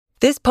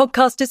This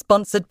podcast is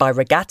sponsored by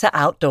Regatta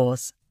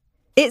Outdoors.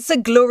 It's a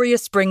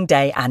glorious spring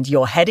day and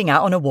you're heading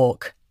out on a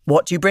walk.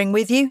 What do you bring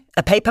with you?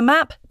 A paper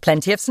map?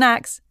 Plenty of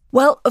snacks?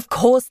 Well, of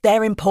course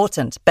they're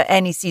important, but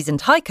any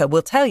seasoned hiker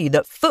will tell you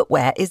that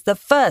footwear is the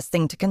first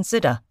thing to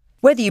consider.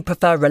 Whether you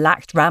prefer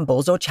relaxed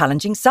rambles or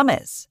challenging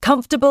summits,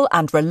 comfortable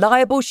and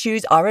reliable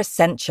shoes are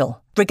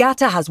essential.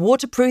 Regatta has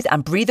waterproof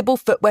and breathable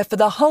footwear for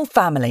the whole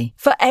family,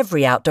 for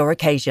every outdoor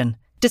occasion.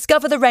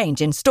 Discover the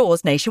range in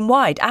stores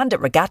nationwide and at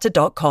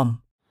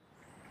regatta.com.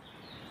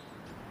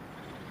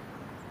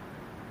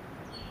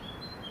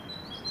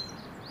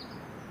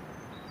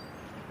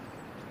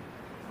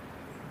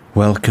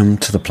 Welcome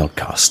to the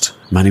podcast.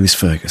 My name is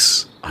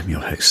Fergus. I'm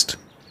your host.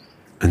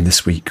 And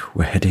this week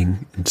we're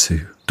heading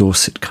into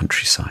Dorset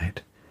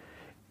countryside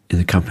in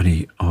the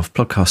company of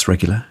podcast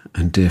regular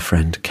and dear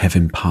friend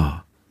Kevin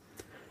Parr.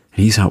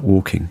 And he's out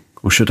walking,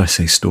 or should I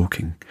say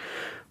stalking,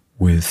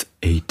 with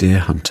a deer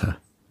hunter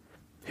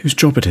whose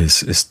job it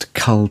is to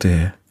cull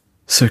deer.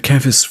 So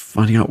Kev is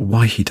finding out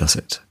why he does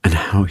it and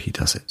how he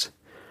does it.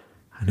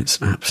 And it's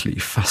an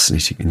absolutely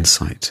fascinating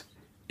insight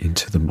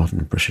into the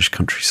modern British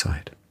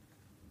countryside.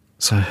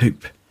 So I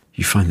hope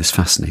you find this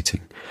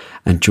fascinating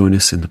and join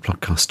us in the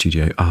podcast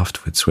studio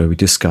afterwards where we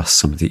discuss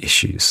some of the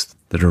issues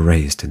that are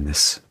raised in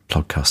this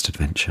podcast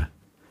adventure.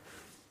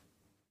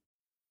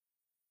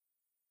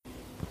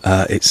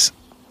 It's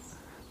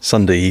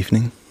Sunday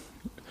evening.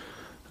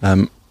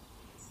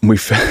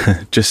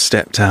 We've just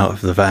stepped out of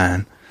the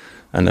van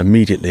and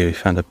immediately we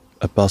found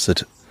a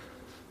buzzard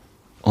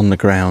on the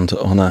ground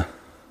on a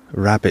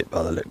rabbit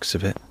by the looks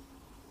of it.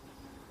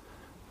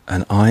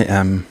 And I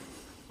am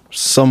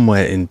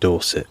somewhere in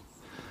Dorset.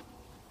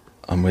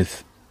 I'm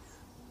with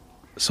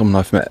someone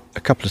I've met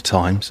a couple of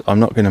times. I'm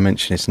not going to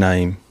mention his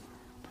name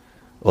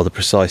or the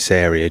precise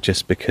area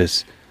just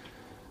because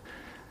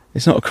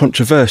it's not a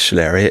controversial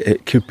area.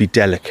 It could be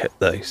delicate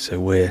though, so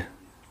we're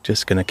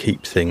just going to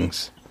keep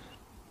things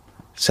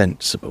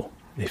sensible,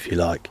 if you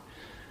like.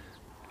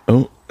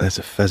 Oh, there's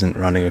a pheasant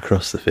running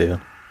across the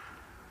field.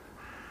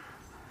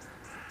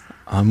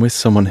 I'm with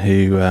someone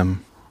who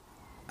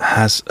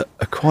has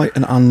a quite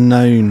an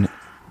unknown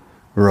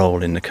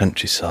role in the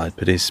countryside,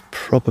 but is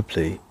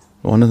probably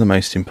one of the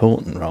most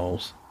important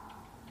roles,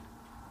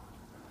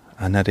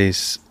 and that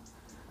is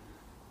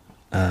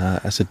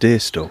as a deer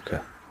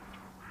stalker.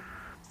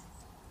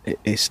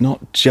 It's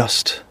not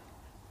just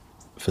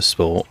for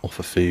sport or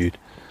for food,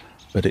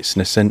 but it's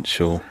an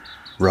essential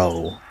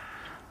role,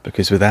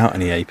 because without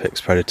any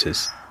apex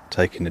predators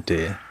taking a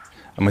deer,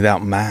 and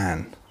without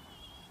man,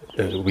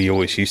 we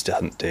always used to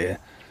hunt deer,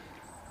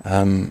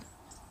 their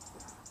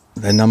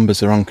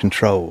numbers are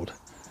uncontrolled.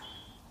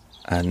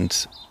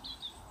 And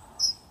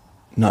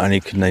not only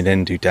can they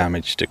then do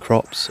damage to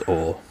crops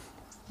or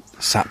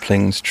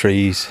saplings,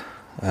 trees,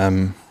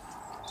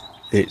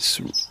 it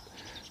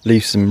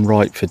leaves them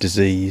ripe for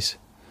disease,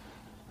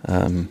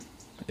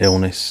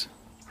 illness.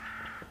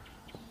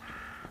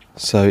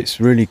 So it's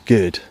really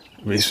good,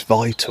 it's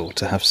vital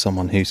to have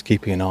someone who's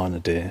keeping an eye on a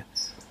deer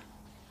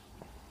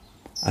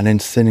and then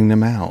thinning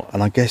them out.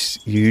 And I guess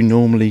you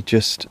normally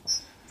just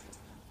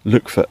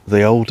look for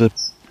the older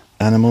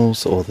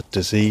animals or the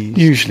disease?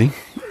 Usually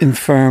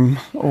infirm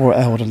or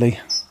elderly,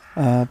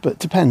 but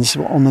depends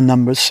on the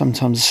numbers.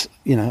 Sometimes,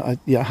 I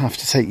have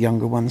to take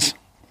younger ones,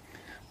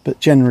 but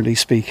generally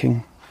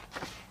speaking,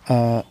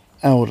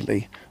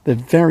 elderly. There are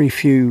very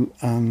few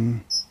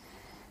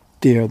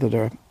deer that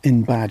are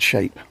in bad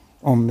shape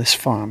on this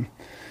farm.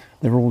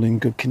 They're all in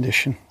good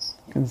condition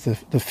because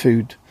the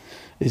food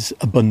is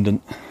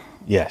abundant.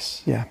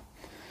 Yes. Yeah.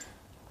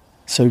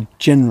 So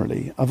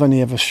generally, I've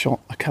only ever shot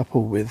a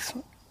couple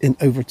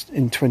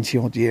in 20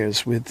 odd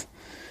years with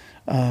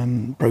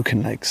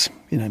broken legs,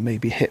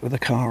 maybe hit with a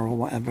car or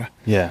whatever.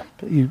 Yeah.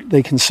 But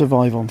they can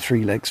survive on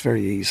 3 legs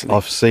very easily.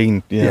 I've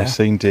seen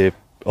deer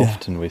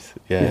often with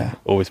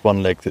or with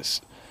one leg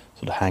that's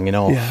sort of hanging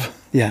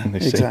off. Yeah, and they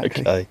exactly.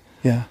 seem okay.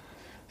 Yeah.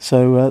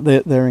 So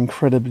they're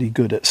incredibly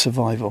good at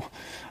survival.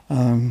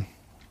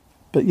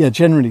 But yeah,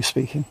 generally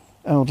speaking,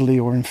 elderly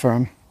or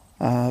infirm.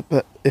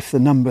 But if the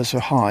numbers are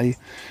high,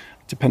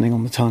 depending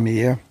on the time of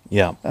year,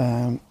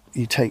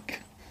 you take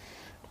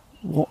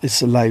what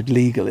is allowed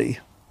legally.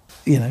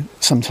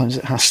 Sometimes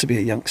it has to be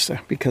a youngster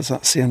because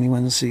that's the only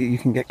ones that you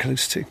can get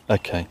close to.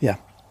 Okay. Yeah.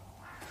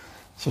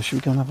 So should we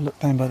go and have a look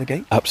down by the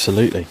gate?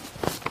 Absolutely.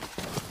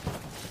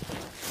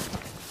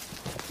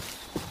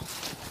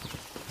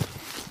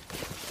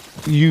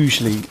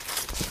 Usually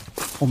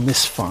on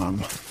this farm,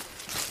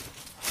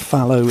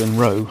 fallow and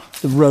roe.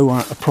 The roe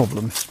aren't a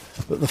problem,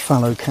 but the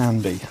fallow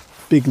can be.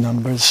 Big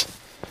numbers.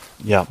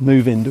 Yeah.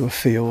 Move into a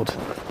field,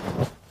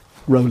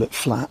 roll it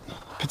flat,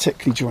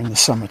 particularly during the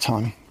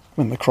summertime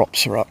when the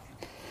crops are up.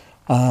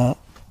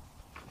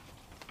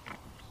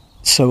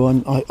 So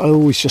I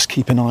always just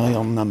keep an eye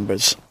on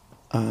numbers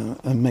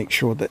and make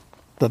sure that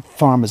the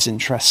farmer's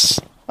interests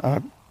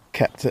are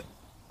kept at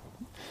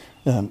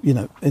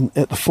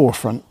the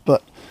forefront.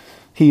 But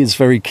he is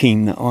very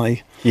keen that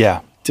I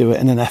do it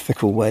in an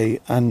ethical way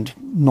and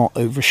not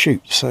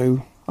overshoot.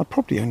 So I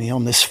probably only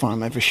on this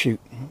farm ever shoot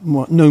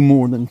no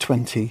more than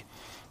 20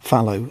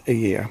 fallow a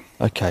year.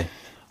 Okay.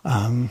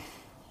 And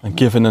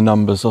given the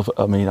numbers of,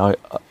 I mean, I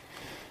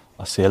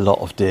see a lot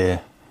of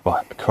deer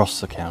right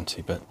across the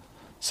county, but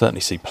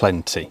certainly see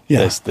plenty.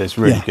 Yeah. There's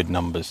really good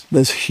numbers.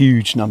 There's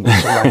huge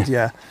numbers around,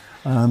 yeah.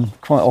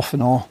 Quite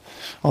often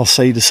I'll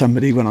say to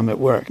somebody when I'm at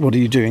work, what are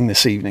you doing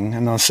this evening?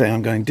 And I'll say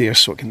I'm going deer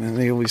stalking, and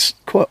they always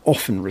quite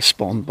often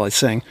respond by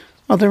saying,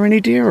 are there any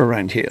deer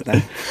around here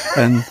then?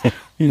 And,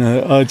 you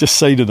know, I just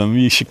say to them,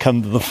 you should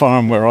come to the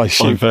farm where I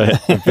shoot. I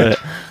bet.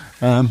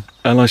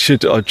 And I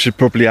should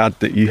probably add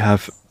that you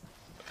have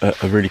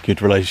a really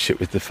good relationship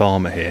with the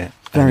farmer here.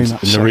 Very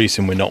much and so. the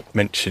reason we're not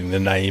mentioning the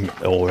name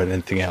or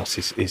anything else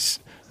is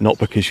not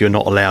because you're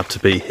not allowed to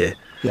be here.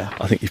 Yeah.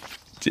 I think you've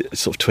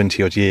sort of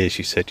 20 odd years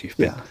you said you've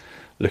been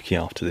looking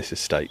after this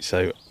estate.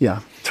 So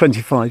yeah,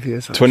 25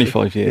 years. Actually.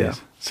 25 years.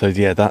 Yeah. So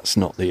yeah, that's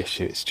not the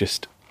issue. It's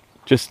just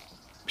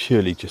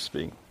purely just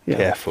being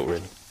careful,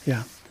 really.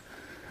 Yeah.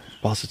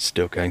 Buzzard's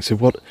still going. So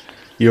what?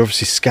 You're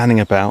obviously scanning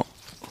about.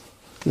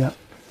 Yeah.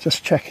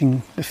 Just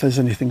checking if there's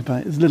anything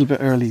about it. It's a little bit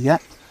early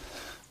yet.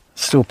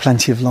 Still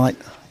plenty of light,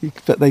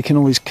 but they can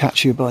always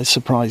catch you by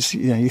surprise.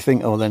 You know, you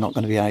think, oh, they're not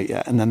going to be out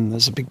yet, and then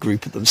there's a big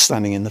group of them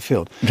standing in the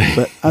field.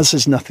 But as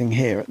there's nothing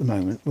here at the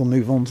moment, we'll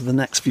move on to the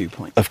next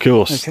viewpoint. Of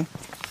course. Okay.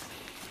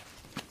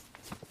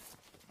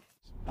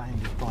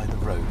 Bounded by the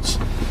roads,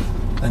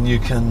 and you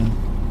can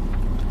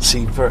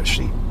see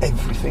virtually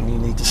everything you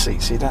need to see,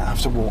 so you don't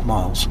have to walk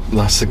miles.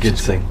 That's a good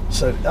thing.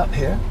 So up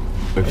here,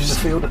 in the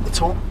field at the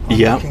top, I'm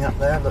looking up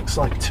there, looks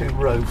like 2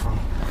 row from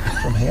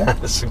here.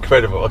 That's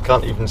incredible. I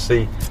can't even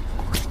see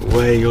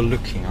where you're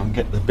looking. I'll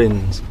get the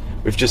bins.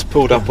 We've just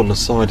pulled up on the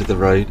side of the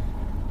road.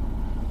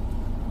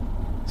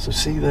 So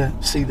see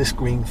this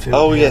green field?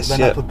 Oh here, yes,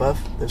 then up above,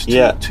 there's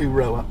two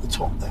row up the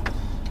top there,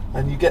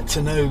 and you get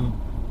to know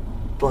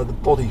by the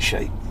body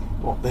shape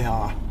what they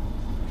are.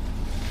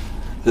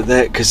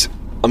 Because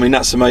I mean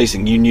that's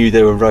amazing. You knew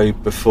they were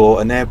road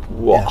before, and they're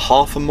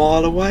half a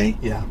mile away.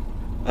 Yeah.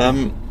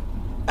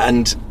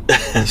 And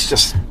it's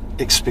just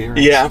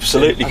experience. Yeah,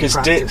 absolutely. Because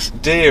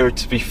deer,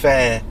 to be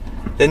fair,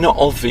 they're not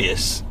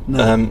obvious.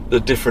 No. The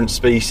different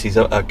species.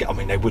 I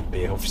mean, they would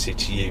be obviously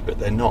to you, but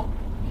they're not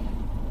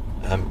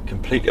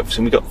completely obvious.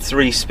 And we've got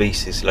 3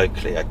 species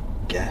locally, I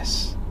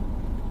guess.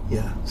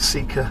 Yeah,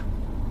 seeker,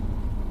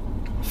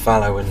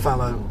 fallow and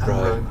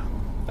roe.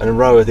 And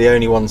roe are the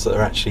only ones that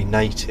are actually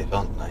native,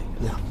 aren't they?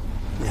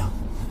 Yeah,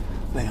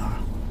 they are.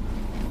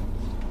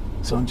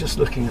 So I'm just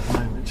looking at the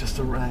moment, just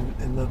around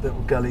in the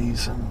little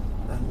gullies and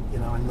you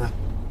know, in the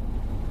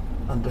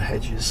under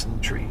hedges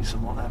and trees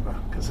and whatever,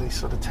 because they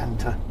sort of tend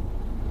to.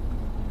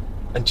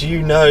 And do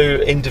you know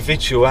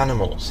individual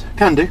animals?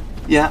 Can do.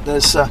 Yeah,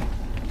 there's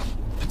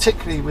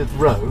particularly with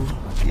roe,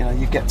 you know,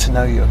 you get to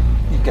know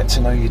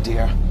your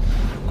deer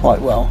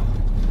quite well.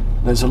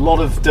 There's a lot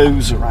of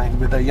does around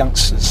with their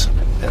youngsters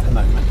at the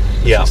moment,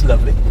 which is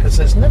lovely, because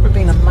there's never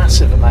been a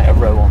massive amount of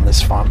roe on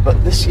this farm,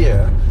 but this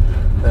year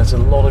there's a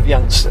lot of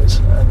youngsters,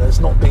 and there's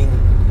not been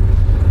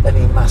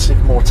any massive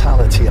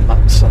mortality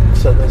amongst them.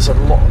 So there's a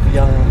lot of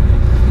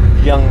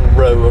young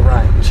roe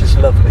around, which is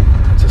lovely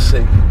to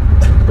see.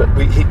 But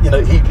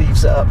he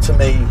leaves it up to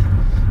me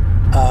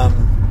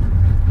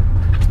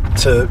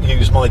to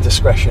use my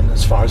discretion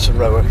as far as the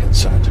roe are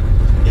concerned.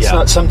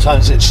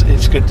 Sometimes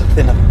it's good to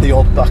thin up the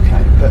odd buck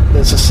out, but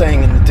there's a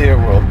saying in the deer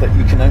world that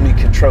you can only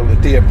control a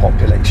deer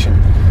population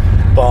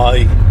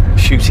by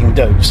shooting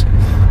does.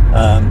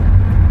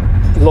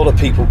 A lot of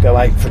people go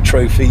out for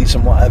trophies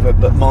and whatever,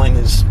 but mine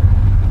is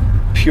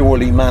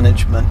purely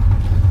management,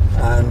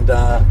 and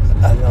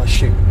I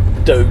shoot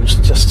does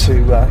just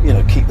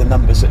to keep the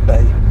numbers at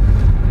bay.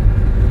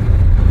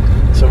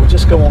 So we'll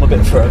just go on a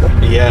bit further.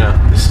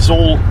 Yeah, this is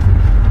all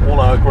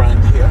our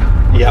ground here,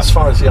 as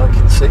far as the eye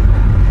can see,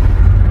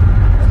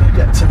 and you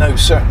get to know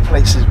certain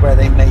places where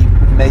they may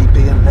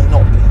be and may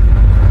not be.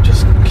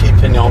 Just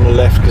keeping on the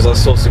left, because I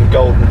saw some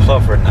golden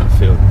plover in that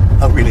field.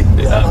 Oh really?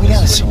 Yeah.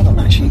 I saw them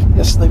actually.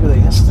 Yes, they were there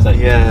yesterday.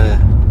 Yeah.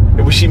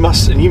 Which you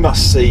must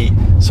see.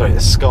 Sorry, the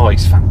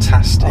sky's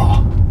fantastic.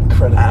 Oh,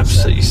 incredible!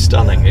 Absolutely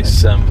stunning. Yeah,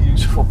 it's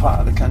beautiful part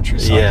of the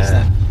countryside. Yeah.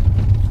 Isn't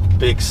it?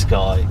 Big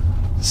sky.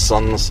 The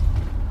sun's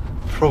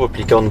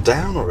probably gone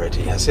down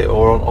already, has it,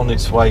 or on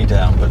its way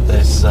down? But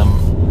there's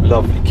some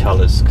lovely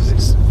colours because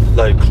it's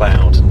low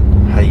cloud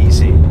and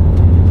hazy.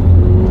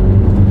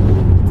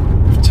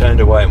 We've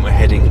turned away and we're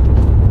heading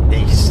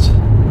east.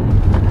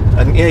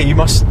 And yeah, you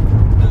must.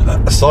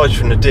 Aside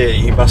from the deer,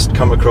 you must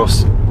come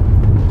across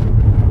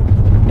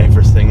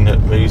everything that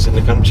moves in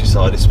the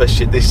countryside,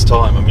 especially at this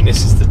time. I mean,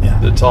 this is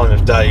the time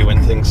of day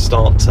when things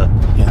start to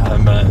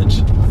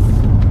emerge.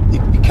 You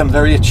become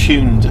very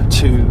attuned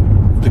to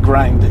the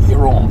ground that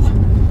you're on.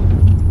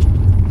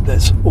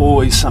 There's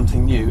always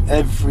something new.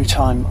 Every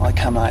time I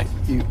come out,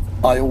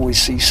 I always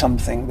see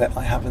something that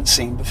I haven't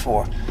seen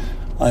before,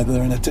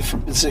 either in a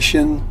different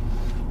position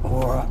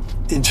or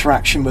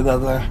interaction with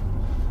other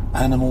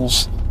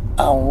animals,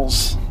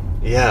 owls.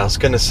 Yeah, I was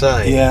going to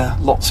say. Yeah,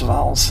 lots of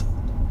owls.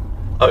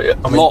 Oh, yeah,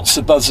 I mean, lots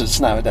of buzzards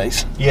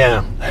nowadays.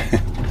 Yeah.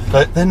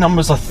 But their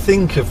numbers, I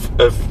think,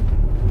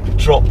 have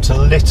dropped a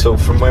little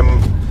from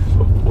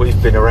when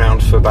we've been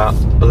around for about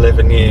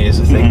 11 years,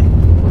 I think.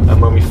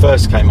 And when we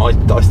first came, I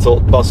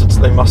thought buzzards,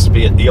 they must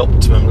be at the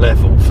optimum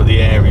level for the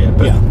area.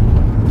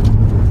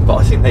 But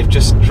I think they've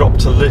just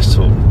dropped a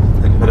little.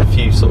 I think we've had a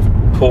few sort of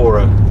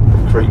poorer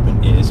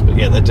recruitment years, but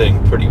yeah, they're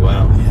doing pretty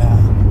well. Yeah.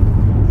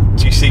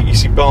 Do you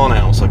see barn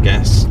owls, I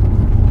guess,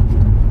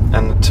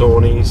 and the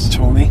tawnies?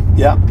 Tawny,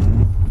 yeah.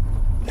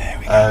 There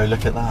we go. Oh,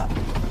 look at that!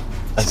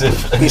 As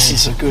if This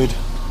is a good.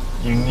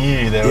 you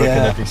knew there were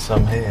going to be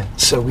some here.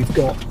 So we've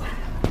got,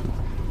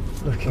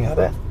 looking at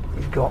it,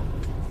 we've got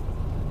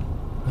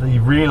the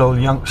real old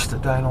youngster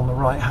down on the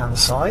right hand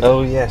side.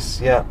 Oh yes,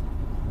 yeah.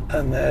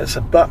 And there's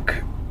a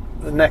buck.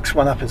 The next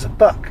one up is a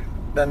buck.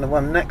 Then the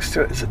one next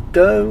to it is a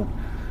doe.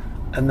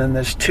 And then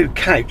there's two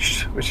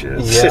couched, which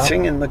are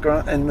sitting in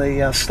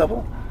the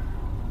stubble.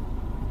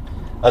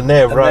 And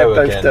they're roe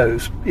both again.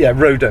 does. Yeah,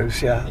 roe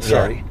does. Yeah,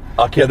 sorry.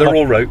 Yeah, they're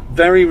all roe.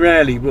 Very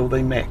rarely will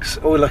they mix.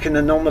 Or like on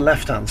the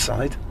left-hand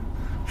side,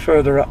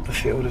 further up the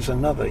field is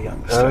another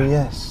youngster. Oh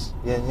yes,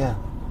 yeah.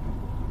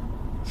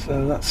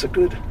 So that's a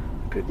good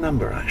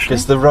number actually.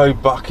 Because the roe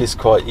buck is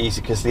quite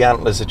easy because the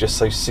antlers are just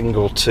so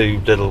single,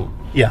 two little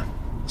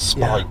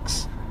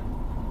spikes.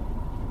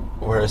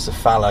 Whereas the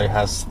fallow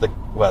has the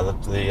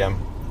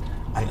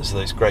antlers are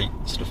those great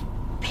sort of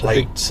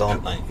plates,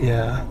 aren't they?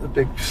 Yeah, the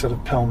big sort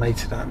of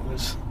palmated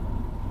antlers.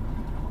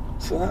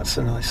 So that's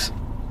a nice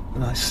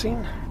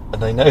scene.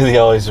 And they know the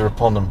eyes are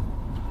upon them.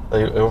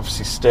 They're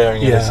obviously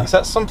staring at us. Is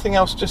that something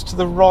else just to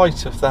the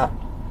right of that?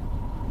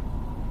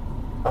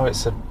 Oh,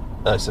 it's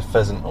a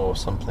pheasant or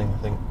something, I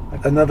think.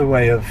 Another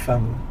way of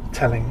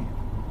telling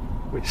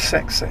which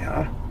sex they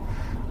are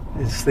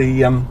is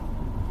the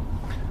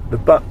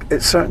buck.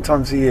 At certain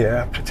times of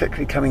year,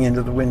 particularly coming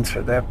into the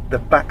winter, their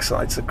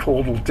backside's a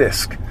caudal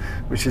disc,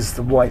 which is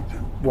the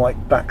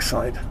white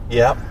backside.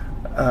 Yeah.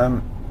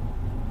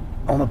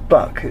 On a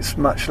buck, it's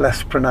much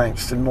less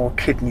pronounced and more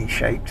kidney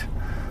shaped,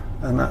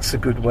 and that's a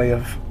good way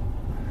of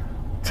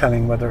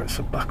telling whether it's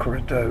a buck or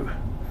a doe.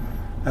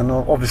 And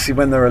obviously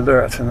when they're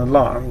alert and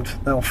alarmed,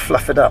 they'll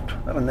fluff it up.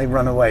 When they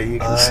run away, you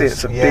can see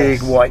it's a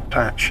big white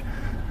patch.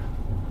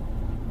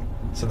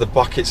 So the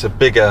buckets are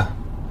bigger.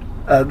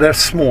 They're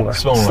smaller,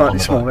 slightly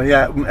smaller,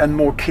 yeah, and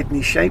more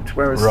kidney shaped,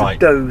 whereas the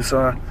does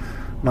are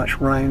much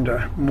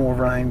rounder, more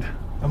round.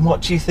 And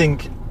what do you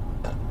think,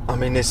 I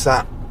mean, is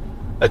that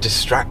a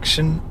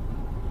distraction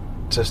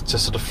to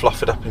sort of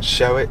fluff it up and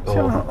show it?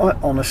 Or? I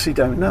honestly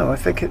don't know. I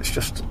think it's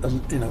just,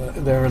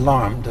 they're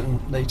alarmed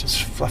and they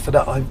just fluff it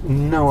up. I've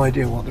no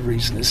idea what the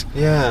reason is.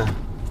 Yeah.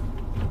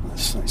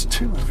 There's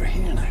two over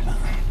here now.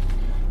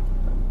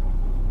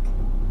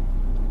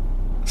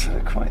 So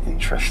they're quite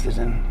interested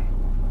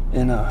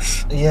in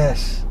us.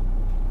 Yes.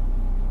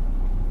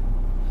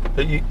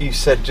 But you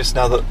said just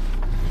now that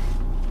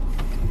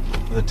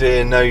the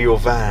deer know your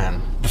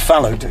van. The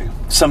fallow do.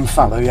 Some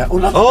fallow, yeah.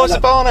 It's a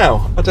barn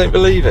owl. I don't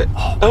believe it.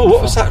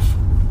 What was that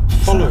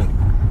following?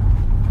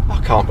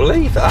 I can't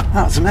believe that.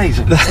 That's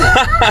amazing.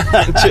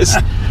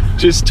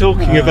 just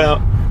talking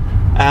about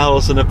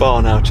owls and a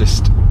barn owl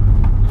just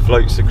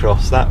floats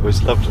across. That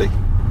was lovely.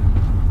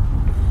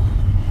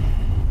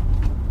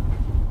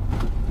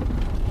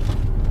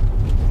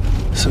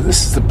 So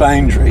this is the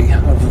boundary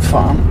of the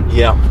farm.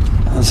 Yeah.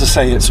 As I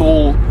say, it's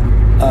all,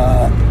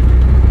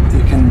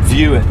 you can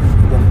view it,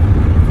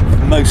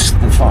 most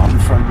of the farm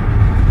from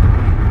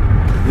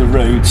the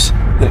roads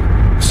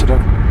that sort of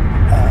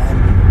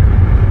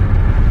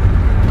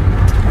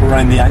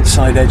around the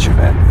outside edge of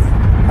it,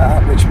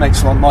 which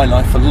makes my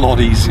life a lot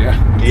easier.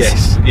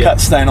 Yes. Yeah.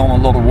 Cuts down on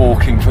a lot of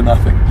walking for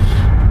nothing.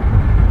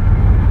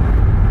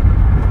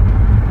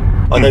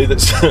 I know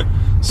that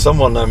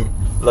someone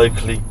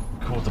locally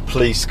called the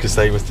police because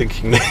they were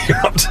thinking they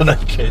were up to no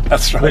good.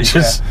 That's right. Which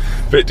is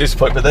a bit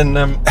disappointing. But then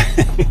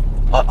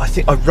I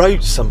think I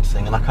wrote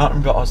something, and I can't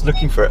remember. I was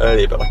looking for it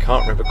earlier, but I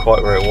can't remember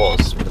quite where it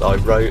was. But I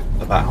wrote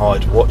about how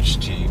I'd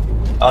watched you,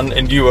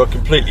 and you were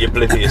completely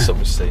oblivious,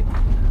 obviously.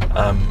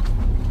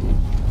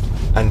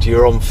 And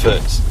you're on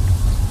foot,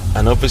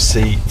 and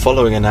obviously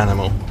following an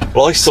animal.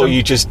 Well, I saw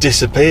you just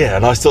disappear,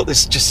 and I thought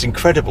this is just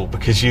incredible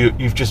because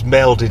you've just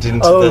melded into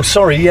the... Oh,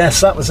 sorry, yes,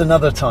 that was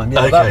another time.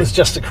 Yeah, okay. That was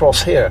just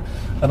across here,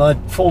 and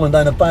I'd fallen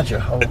down a badger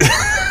hole.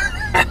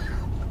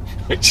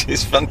 Which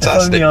is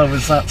fantastic. If only I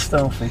was that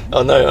stealthy.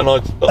 I know, and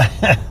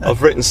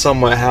I've written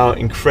somewhere how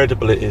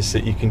incredible it is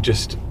that you can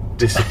just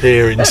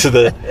disappear into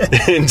the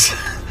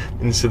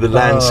into the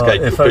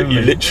landscape, but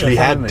you literally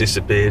had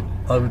disappeared.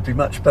 I would be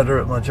much better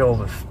at my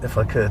job if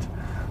I could.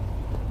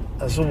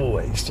 As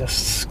always,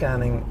 just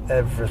scanning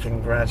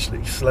everything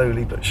gradually,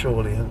 slowly but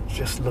surely, and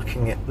just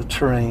looking at the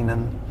terrain.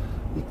 And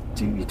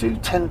you do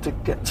tend to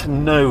get to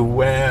know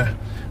where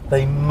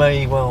they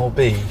may well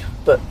be,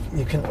 but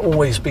you can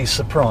always be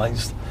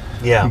surprised.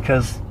 Yeah.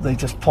 Because they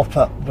just pop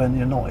up when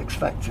you're not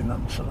expecting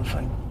them, sort of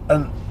thing.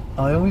 And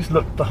I always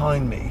look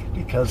behind me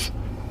because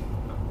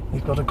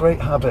you've got a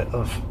great habit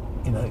of,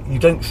 you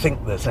don't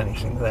think there's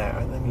anything there,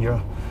 and then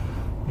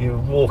you're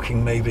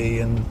walking maybe,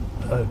 and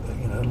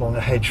along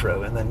a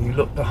hedgerow, and then you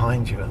look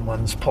behind you and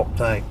one's popped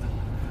out.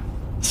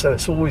 So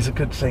it's always a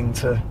good thing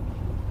to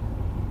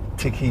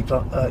keep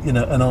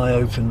an eye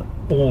open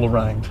all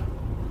around,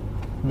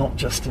 not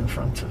just in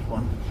front of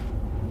one.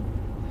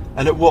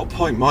 And at what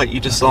point might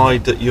you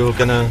decide that you're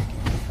going to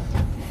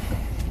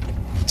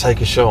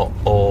take a shot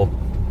or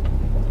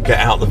get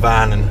out the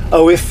van and...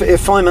 Oh,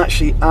 if I'm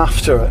actually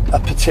after a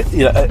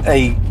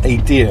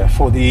deer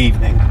for the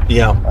evening,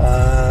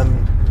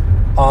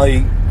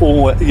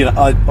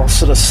 I'll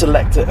sort of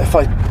select it. If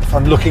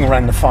I'm looking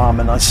around the farm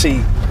and I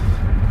see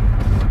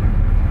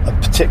a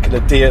particular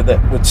deer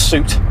that would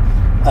suit,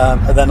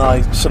 and then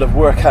I sort of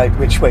work out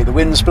which way the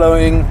wind's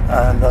blowing,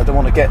 and I don't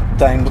want to get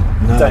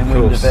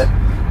downwind of it,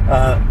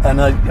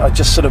 and I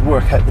just sort of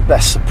work out the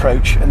best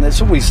approach. And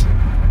there's always,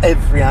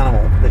 every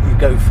animal that you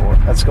go for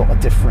has got a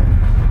different,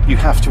 you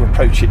have to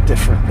approach it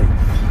differently.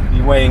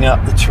 You're weighing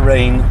up the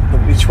terrain,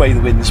 which way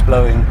the wind's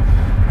blowing,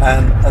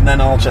 and then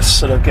I'll just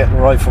sort of get the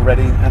rifle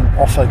ready and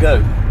off I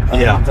go.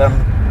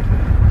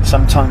 And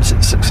sometimes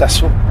it's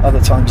successful, other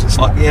times it's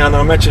not. And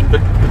I imagine,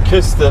 but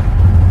because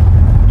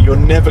you're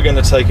never going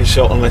to take a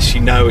shot unless you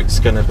know it's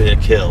going to be a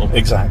kill.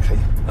 Exactly.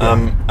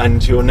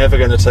 And you're never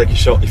going to take a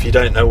shot if you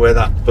don't know where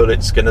that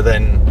bullet's going to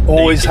then...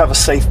 Always have a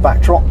safe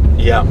backdrop.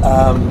 Yeah.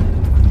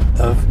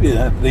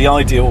 The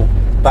ideal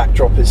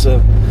backdrop is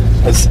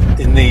as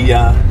in the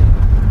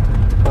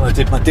when I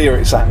did my deer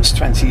exams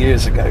 20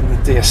 years ago,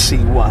 the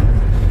DSC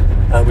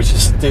 1, which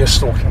is the Deer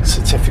Stalking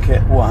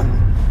Certificate 1.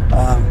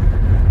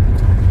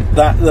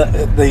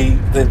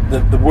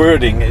 The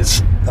wording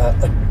is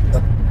a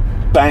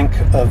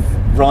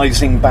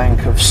rising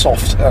bank of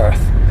soft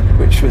earth,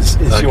 which is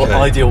your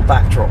ideal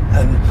backdrop,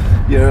 and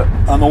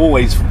I'm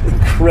always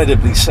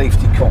incredibly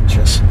safety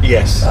conscious.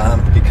 Yes.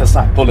 Because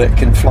that bullet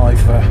can fly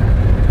for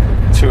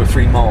 2 or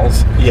 3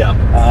 miles. Yeah.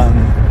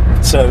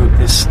 So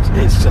it's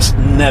just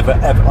never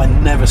ever. I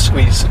never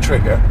squeeze the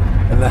trigger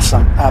unless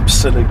I'm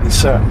absolutely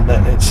certain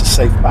that it's a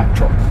safe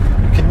backdrop.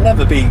 You can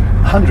never be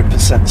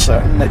 100%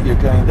 certain that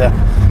you're going to,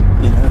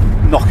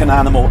 knock an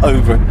animal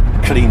over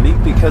cleanly,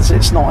 because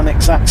it's not an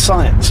exact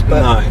science.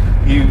 But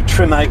you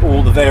trim out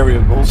all the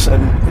variables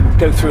and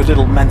go through a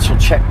little mental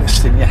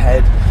checklist in your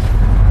head.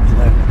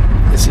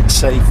 Is it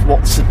safe?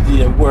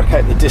 Work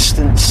out the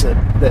distance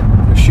that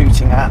you're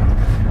shooting at.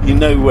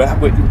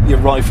 Where your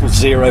rifle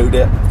zeroed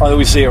it. I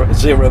always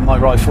zero my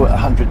rifle at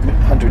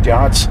 100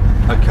 yards.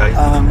 Okay.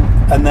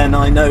 And then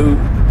I know,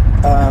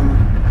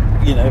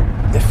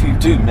 if you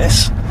do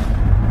miss,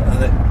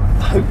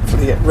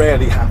 hopefully it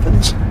rarely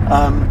happens.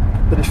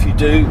 But if you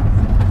do,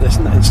 it's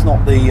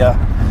not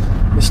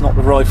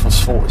the rifle's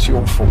fault. It's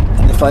your fault.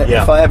 And if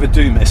I ever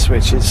do miss,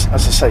 which is,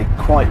 as I say,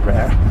 quite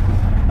rare,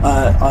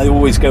 I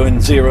always go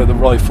and zero the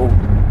rifle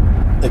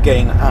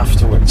again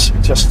afterwards,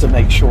 just to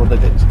make sure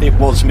that it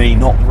was me,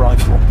 not the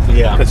rifle.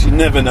 Yeah. Because you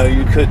never know,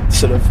 you could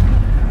sort of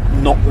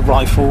knock the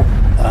rifle,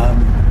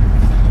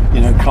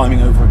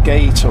 climbing over a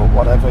gate or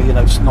whatever,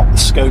 just knock the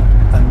scope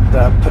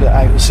and put it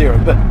out of zero.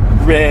 But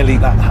rarely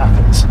that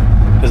happens,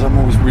 because I'm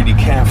always really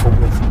careful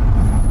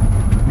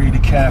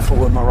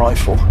with my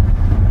rifle,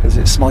 because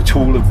it's the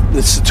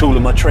tool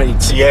of my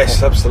trade. So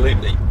yes,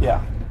 absolutely.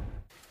 Yeah.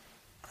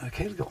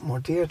 Okay, we've got more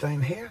deer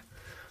down here.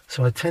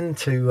 So I tend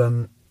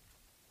to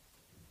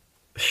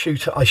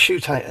shoot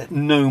out at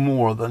no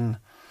more than,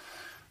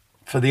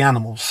 for the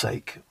animal's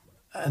sake,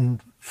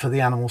 and for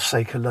the animal's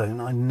sake alone,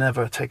 I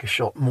never take a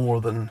shot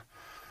more than,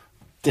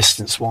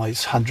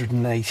 distance-wise,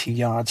 180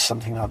 yards,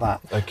 something like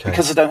that. Okay.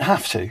 Because I don't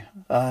have to.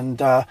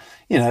 And,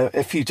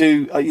 if you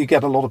do, you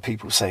get a lot of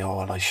people say,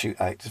 I shoot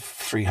out to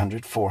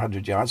 300,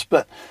 400 yards,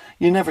 but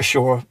you're never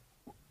sure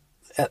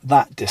at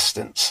that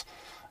distance,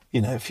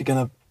 if you're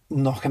going to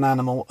knock an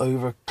animal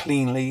over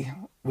cleanly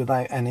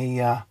without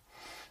any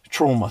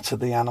trauma to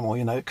the animal,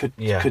 it could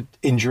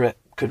injure it,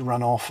 could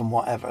run off and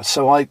whatever.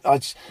 So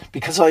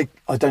because I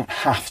don't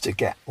have to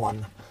get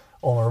one,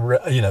 or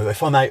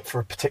if I'm out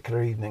for a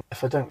particular evening,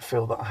 if I don't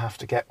feel that I have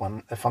to get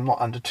one, if I'm not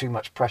under too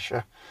much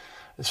pressure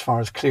as far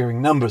as clearing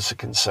numbers are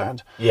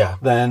concerned,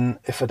 then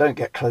if I don't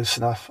get close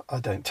enough, I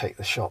don't take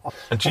the shot.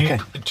 And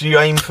do you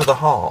aim for the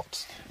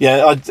heart?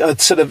 Yeah, I'd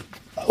sort of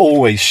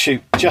always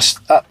shoot just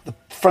at the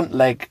front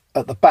leg,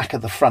 at the back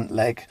of the front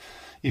leg.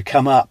 You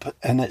come up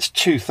and it's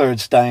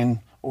 2/3 down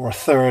or a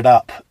third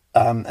up,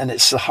 and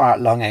it's the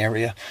heart-lung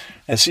area.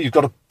 And so you've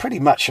got pretty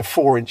much a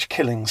 4-inch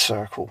killing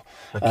circle.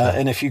 Okay.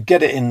 And if you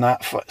get it in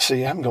that, so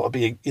you haven't got to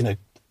be,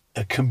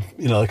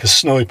 like a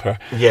sniper.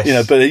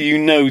 Yes. But that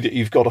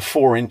you've got a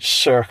 4-inch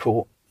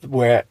circle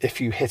where if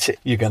you hit it,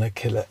 you're going to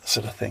kill it,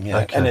 sort of thing.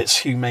 Okay. And it's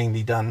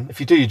humanely done. If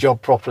you do your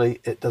job properly,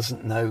 it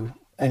doesn't know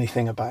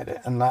anything about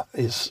it, and that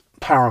is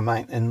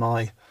paramount in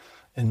my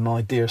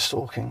deer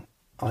stalking.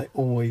 I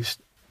always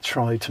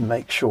try to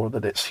make sure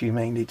that it's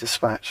humanely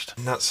dispatched.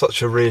 And that's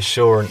such a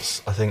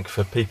reassurance, I think,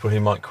 for people who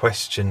might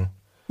question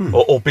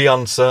or be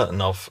uncertain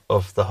of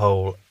the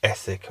whole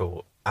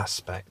ethical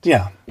aspect.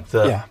 Yeah.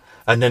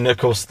 And then, of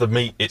course, the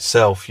meat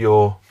itself,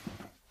 you're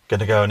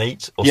going to go and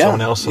eat, or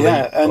someone else will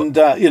eat. And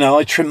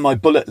I trim my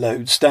bullet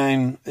loads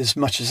down as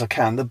much as I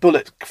can. The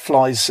bullet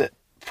flies at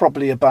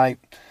probably about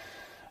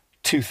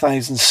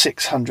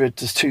 2,600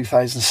 to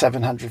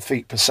 2,700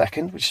 feet per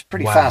second, which is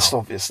pretty fast,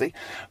 obviously.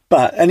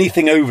 But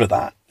anything over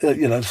that,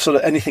 sort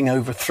of anything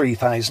over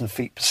 3,000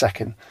 feet per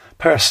second,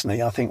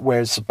 personally, I think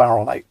wears the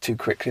barrel out too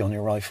quickly on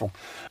your rifle.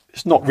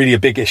 It's not really a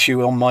big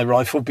issue on my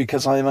rifle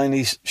because I'm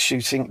only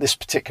shooting this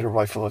particular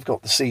rifle I've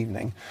got this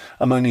evening.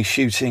 I'm only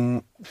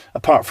shooting,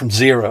 apart from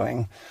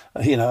zeroing,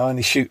 I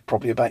only shoot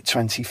probably about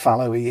 20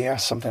 fallow a year,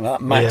 something like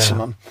that,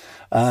 maximum,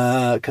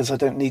 because I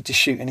don't need to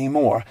shoot any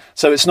more.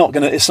 So it's not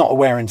a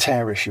wear and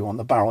tear issue on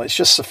the barrel. It's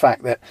just the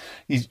fact that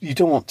you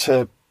don't want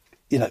to,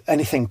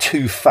 anything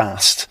too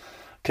fast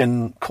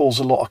can cause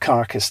a lot of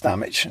carcass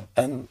damage,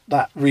 and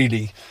that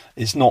really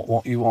is not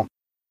what you want.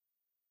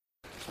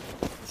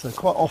 So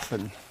quite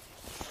often,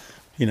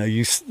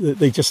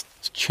 they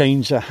just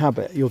change their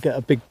habit. You'll get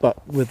a big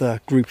buck with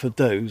a group of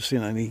does,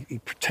 and he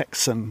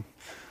protects them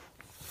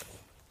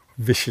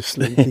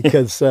viciously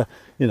because,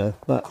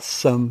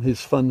 that's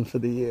his fun for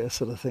the year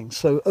sort of thing.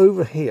 So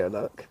over here,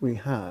 look, we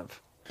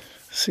have,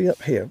 see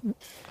up here,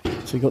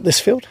 so you've got this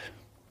field,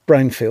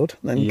 brown field,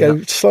 then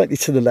go slightly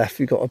to the left,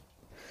 you've got a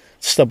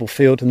stubble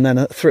field, and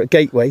then through a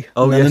gateway,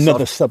 and then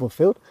another stubble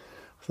field.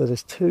 So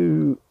there's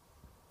two,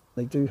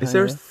 they do hang. Is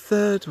there a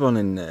third one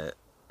in there?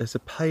 There's a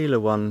paler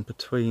one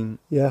between...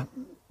 Yeah,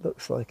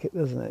 looks like it,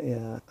 doesn't it?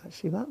 Yeah,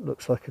 actually that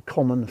looks like a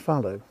common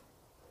fallow.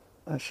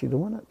 Actually, the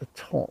one at the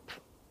top,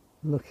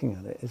 looking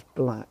at it, is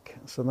black,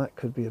 so that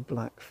could be a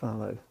black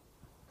fallow.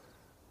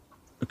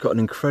 We've got an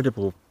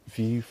incredible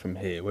view from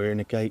here. We're in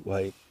a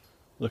gateway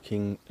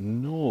looking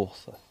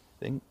north, I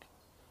think,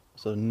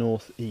 so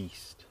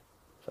northeast.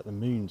 In fact, the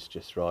moon's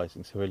just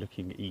rising, so we're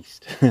looking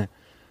east.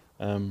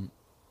 And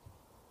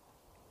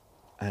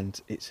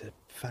it's a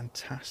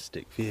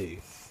fantastic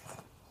view.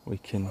 We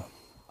can,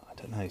 I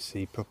don't know,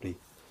 see probably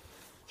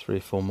 3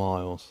 or 4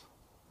 miles.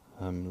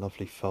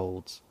 Lovely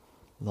folds,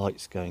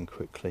 lights going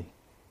quickly.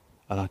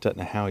 And I don't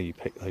know how you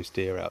pick those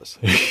deer out so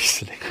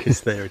easily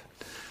because they're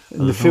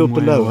in the field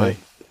below it,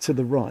 to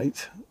the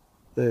right,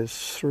 there's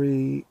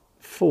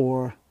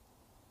 4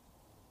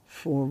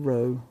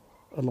 row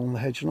along the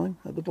hedge line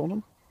at the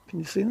bottom. Can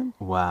you see them?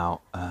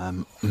 Wow.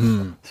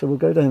 So we'll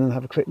go down and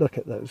have a quick look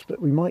at those,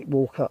 but we might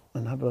walk up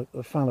and have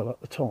a fallow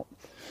up the top.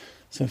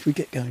 So if we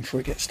get going before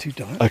it gets too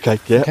dark. Okay,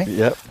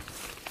 yeah.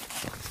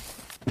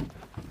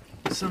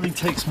 Something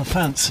takes my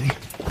fancy,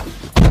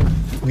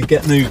 we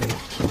get moving.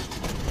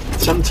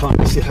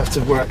 Sometimes you have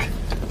to work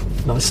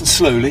nice and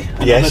slowly,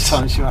 and other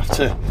times you have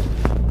to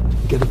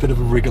get a bit of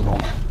a wriggle on.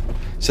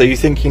 So you're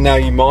thinking now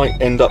you might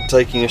end up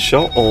taking a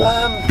shot, or?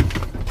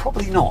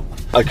 Probably not.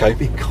 Okay.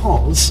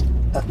 Because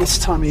at this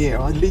time of year,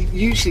 I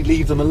usually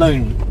leave them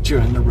alone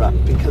during the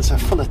rut because they're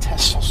full of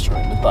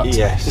testosterone, the bucks.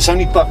 Yes. There's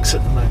only bucks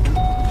at the moment.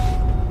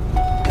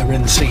 They're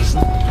in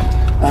season.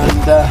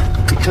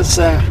 And because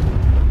they're,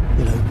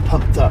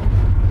 pumped up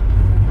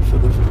for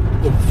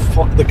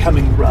the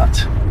coming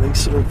rut, they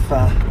sort of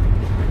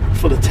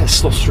full of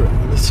testosterone,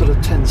 and it sort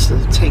of tends to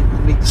taint the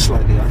meat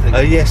slightly, I think.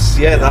 Oh yes,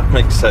 that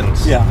makes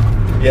sense.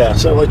 Yeah.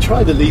 So I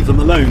try to leave them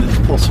alone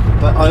if possible,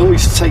 but I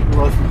always take the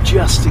rifle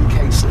just in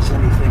case there's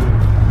anything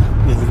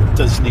that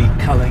does need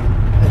culling,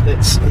 if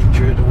it's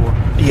injured or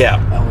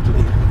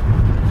elderly.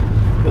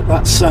 But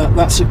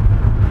that's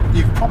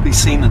you've probably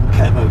seen them,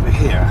 Kev, over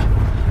here.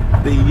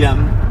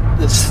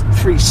 There's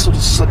 3 sort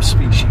of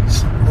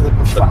subspecies of the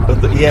fallow.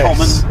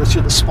 Common, which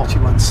are the spotty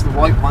ones, the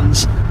white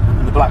ones,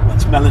 and the black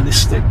ones,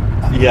 melanistic,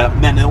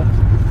 menil.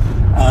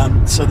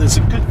 So there's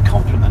a good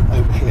complement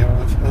over here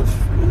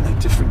of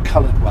different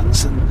coloured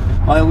ones, and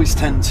I always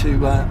tend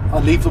to I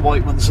leave the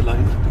white ones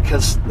alone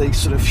because they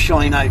sort of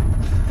shine out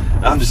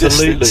in the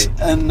distance,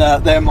 and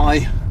they're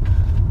my.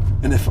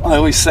 And if I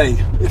always say,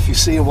 if you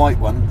see a white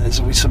one, there's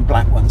always some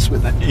black ones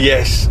with it.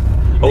 Yes.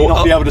 You may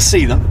not be able to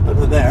see them, but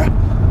they're there.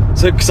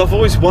 So, because I've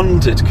always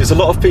wondered, because a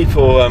lot of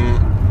people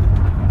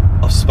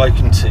I've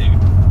spoken to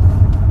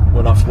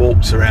when I've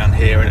walked around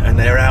here, and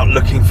they're out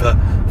looking for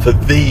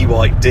the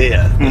white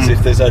deer, as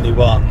if there's only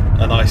one,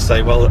 and I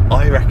say, well,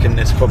 I reckon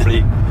there's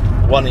probably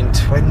 1 in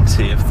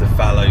 20 of the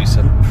fallows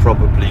are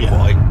probably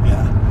white.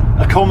 Yeah.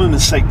 A common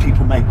mistake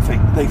people make,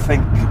 they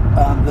think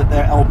that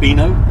they're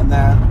albino, and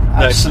they're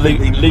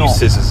absolutely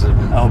not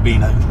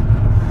albino.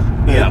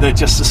 They're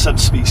just a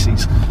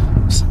subspecies.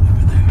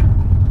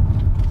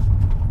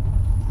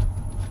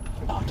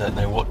 I don't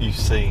know what you've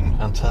seen.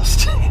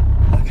 Fantastic.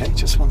 Okay,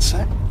 just one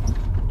sec.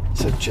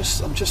 So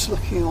I'm just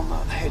looking on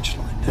that hedge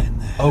line down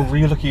there. Oh, were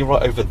you looking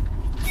right over,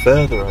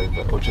 further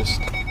over, or just?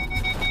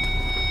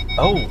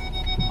 Oh,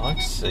 I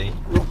see.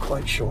 Not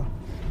quite sure.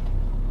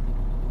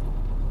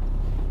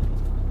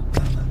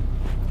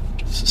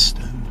 It's a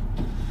stone.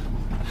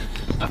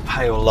 A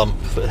pale lump.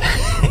 But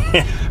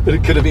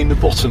it could have been the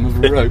bottom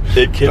of a rope.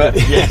 It could have,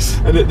 yes.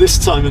 And at this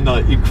time of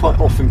night, you quite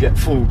often get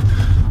fooled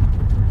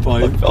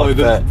by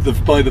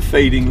the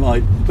fading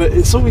light. But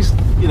it's always,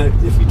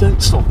 if you don't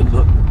stop and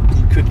look,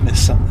 you could miss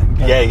something.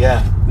 But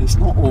there's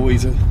not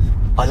always a...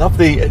 I love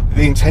the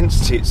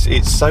intensity.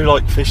 It's so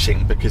like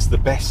fishing, because the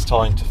best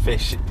time to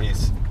fish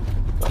is...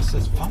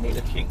 It's funny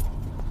looking.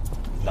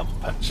 lump,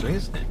 actually,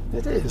 isn't it?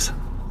 It is.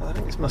 I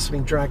think it must have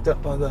been dragged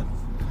up by the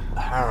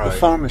Harrow.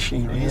 farm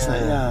machinery, isn't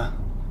it? Yeah.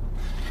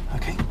 Yeah.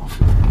 Okay, off.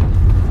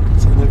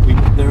 So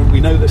we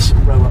know there's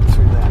some row up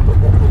through there, but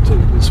what we'll do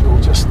is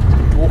we'll just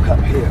walk up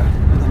here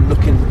and then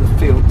look into the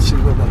field to see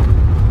where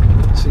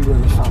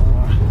the fallow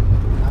are.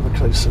 Have a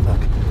closer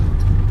look.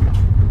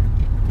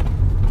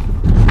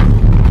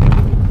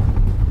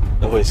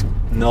 Always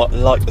not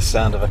like the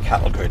sound of a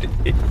cattle grid.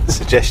 It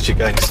suggests you're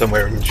going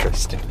somewhere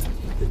interesting.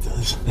 It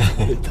does.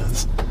 It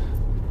does.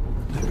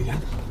 There we go.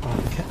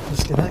 Right, okay,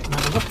 let's get out and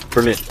have a look.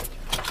 Brilliant.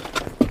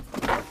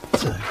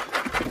 So,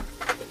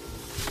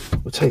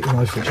 we'll take the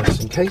rifle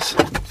just in case.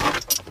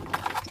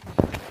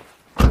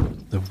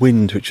 The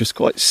wind, which was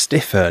quite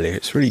stiff earlier,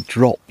 it's really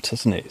dropped,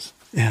 hasn't it?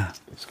 Yeah.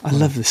 I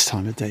love this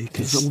time of day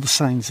because all the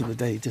sounds of the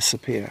day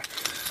disappear.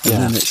 And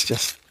then it's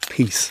just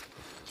peace.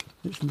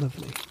 It's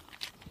lovely.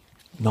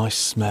 Nice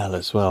smell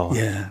as well.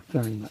 Yeah,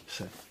 very much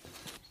so.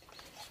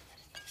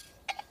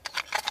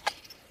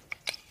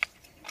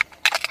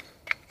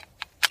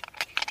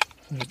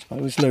 I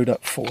always load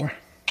up 4.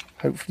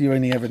 Hopefully you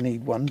only ever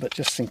need 1, but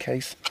just in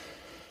case,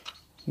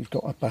 you've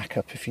got a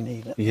backup if you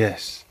need it.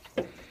 Yes.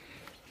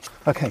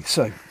 Okay,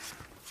 so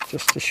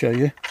just to show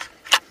you,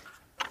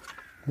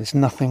 there's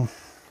nothing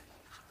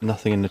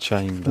Nothing in the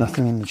chamber.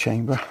 Nothing in the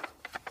chamber.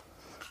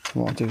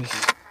 What I'll do is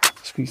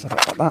squeeze that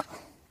up like that.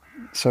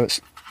 So it's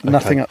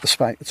nothing up the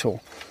spout at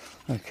all.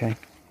 Okay.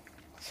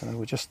 So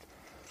we'll just,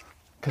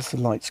 because the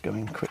light's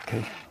going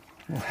quickly,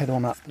 we'll head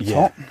on up the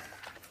top.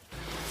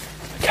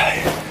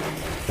 Okay.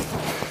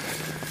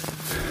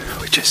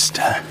 We're just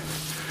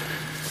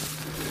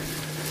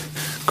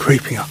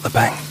creeping up the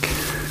bank,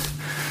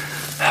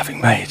 having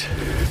made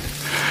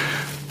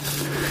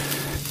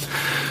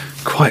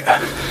quite a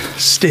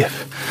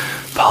stiff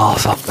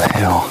path up the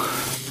hill,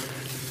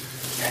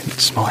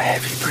 hence my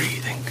heavy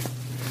breathing.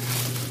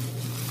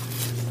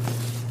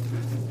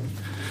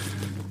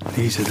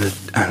 These are the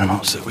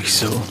animals that we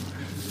saw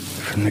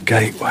from the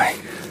gateway.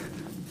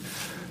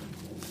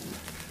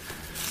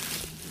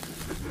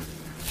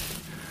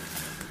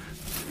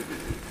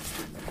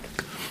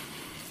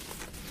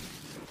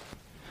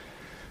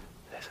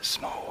 There's a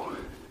small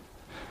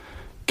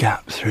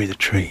gap through the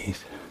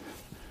trees.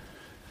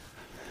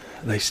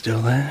 Are they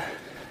still there?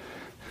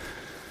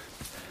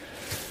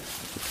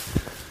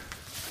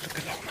 Look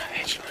along that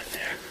edge line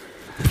there.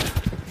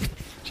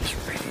 Just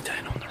really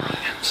down on the right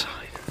hand side.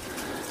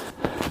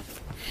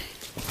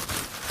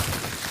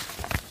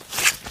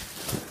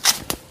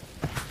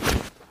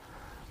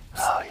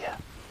 Oh yeah.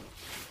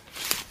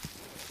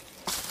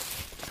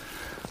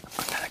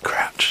 I'm going to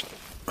crouch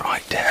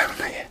right down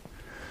here.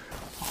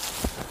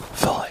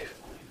 5.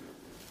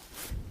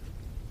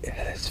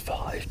 Yeah, there's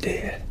 5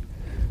 deer.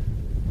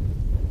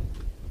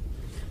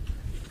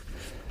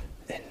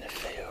 In the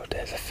field,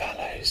 there's the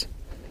fallows.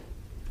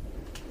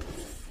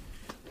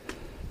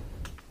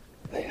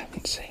 They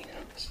haven't seen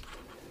us.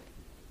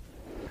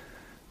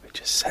 We're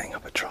just setting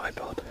up a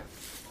tripod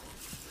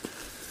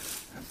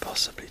and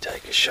possibly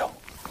take a shot.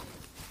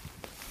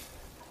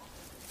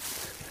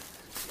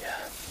 Yeah.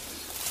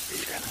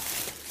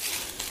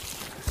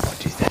 What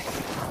do you think?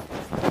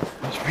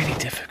 It's really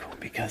difficult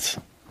because,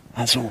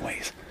 as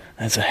always,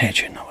 there's a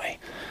hedge in the way.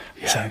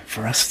 Yeah. So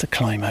for us to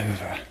climb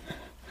over,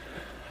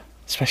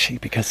 especially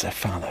because they're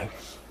fallow,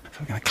 so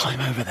we're going to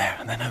climb over there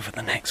and then over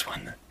the next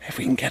one. If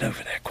we can get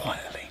over there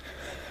quietly,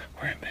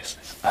 we're in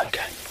business.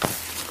 Okay.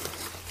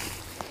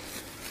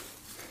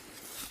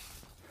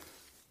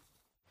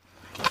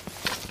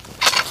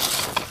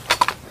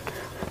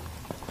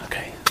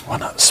 Okay,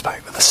 one up the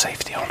spout with the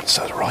safety on,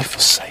 so the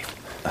rifle's safe.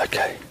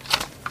 Okay.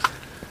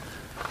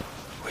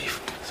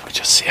 So we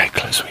just see how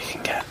close we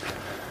can get.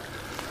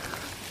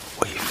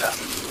 We've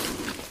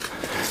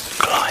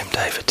climbed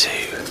over 2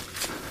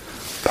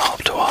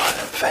 barbed wire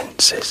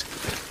fences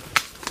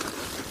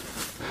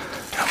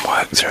and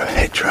worked through a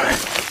hedgerow.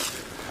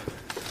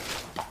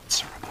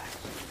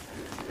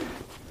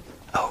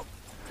 Oh,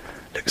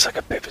 looks like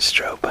a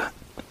pipistrelle bat.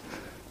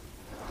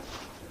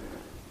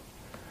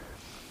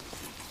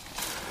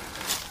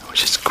 We're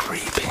just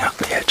creeping up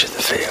the edge of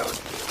the field.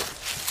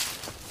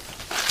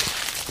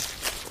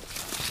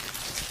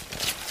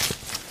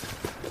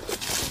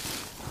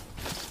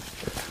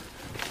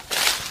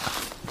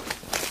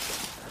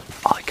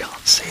 I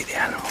can't see the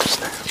animals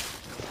now.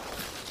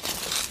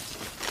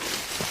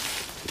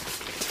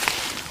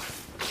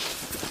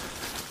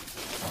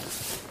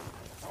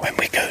 When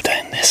we go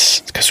down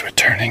this, because we're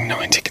turning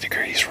 90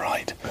 degrees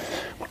right,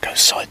 we'll go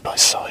side by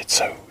side,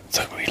 so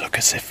we look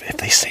as if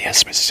they see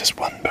us, it's just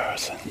one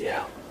person.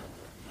 Yeah.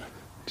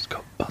 Just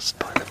got buzzed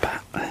by the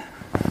bat there.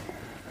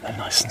 They're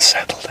nice and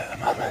settled at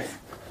the moment.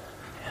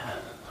 Yeah.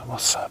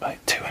 What's that,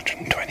 about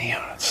 220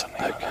 yards,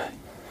 something like that.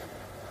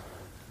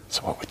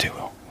 So what we'll do,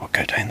 we'll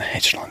go down the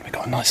hedge line. We've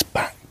got a nice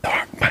dark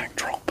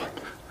backdrop.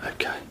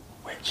 Okay.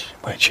 Which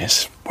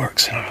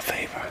works in our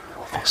favour.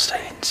 I'll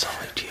stay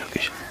inside you.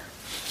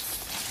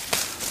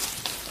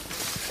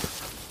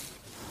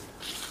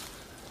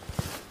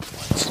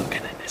 It's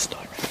looking in this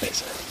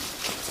direction.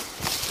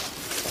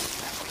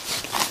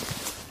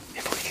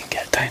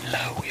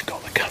 below we've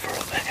got the cover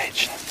of the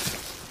hedge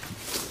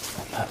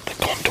and the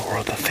contour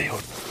of the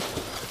field.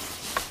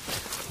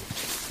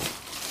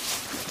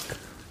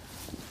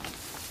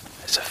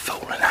 There's a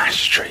fallen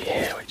ash tree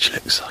here, which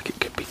looks like it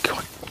could be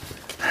quite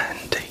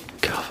handy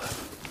cover.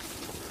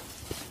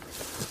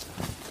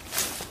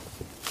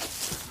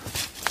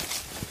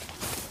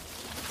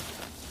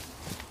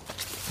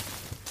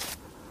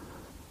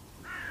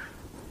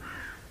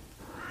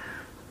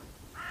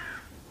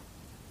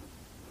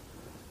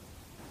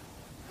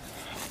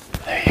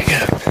 There you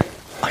go.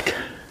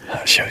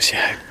 That shows you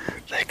how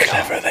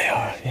clever they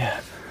are. Yeah.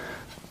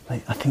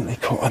 I think they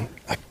caught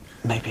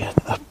maybe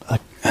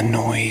a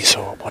noise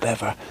or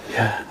whatever.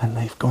 Yeah. And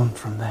they've gone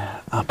from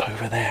there up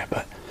over there,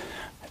 but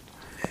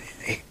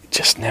it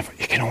just never.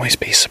 You can always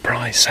be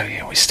surprised, so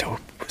you always still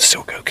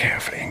go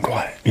carefully and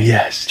quiet.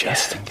 Yes.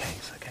 Just in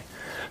case. Okay.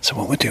 So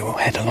what we'll do, we'll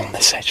head along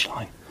this edge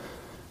line,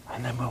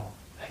 and then we'll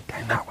head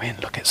down that way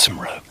and look at some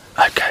roe.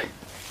 Okay.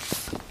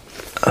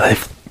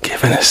 They've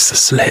given us the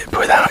slip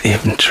without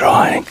even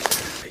trying.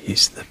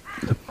 Use the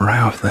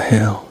brow of the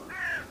hill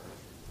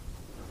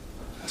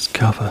as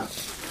cover.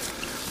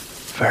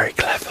 Very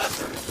clever.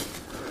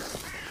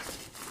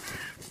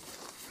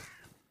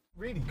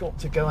 Really got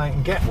to go out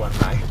and get one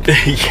now.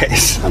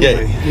 Yes. Haven't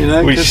Yeah. we? You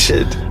know, we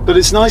should. But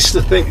it's nice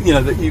to think,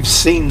 that you've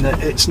seen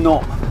that it's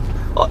not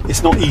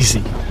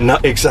easy. No,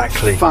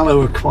 exactly.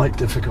 Fallow are quite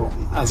difficult,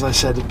 as I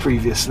said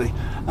previously,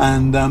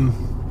 and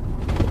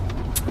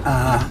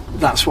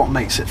that's what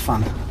makes it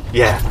fun.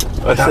 Yeah.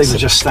 If they were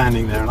just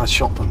standing there and I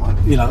shot them,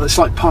 it's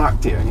like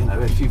park deer.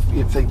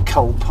 If they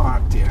cull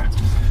park deer,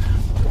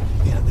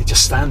 they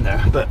just stand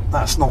there. But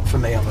that's not for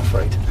me, I'm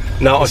afraid.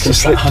 No, it's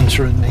just that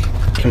hunter in me.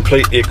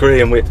 Completely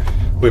agree. And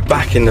we're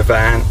back in the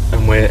van,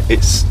 and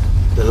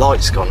the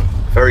light's gone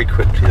very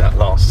quickly. That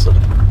last sort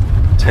of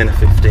 10 or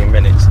 15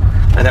 minutes,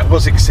 and that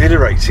was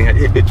exhilarating.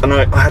 And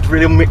I had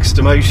real mixed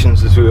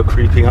emotions as we were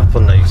creeping up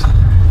on these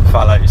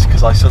fallows,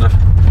 because I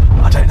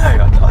don't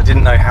know. I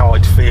didn't know how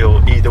I'd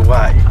feel either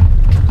way.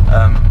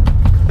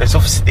 There's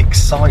obviously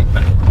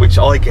excitement, which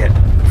I get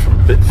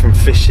from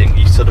fishing.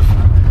 You sort of,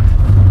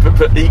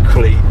 but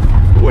equally,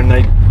 when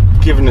they'd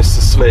given us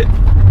the slip,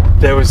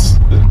 there was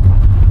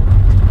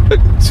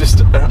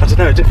just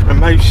a different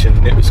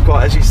emotion. It was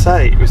quite, as you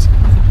say, it was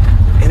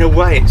in a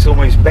way it's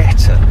almost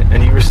better,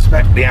 and you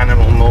respect the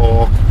animal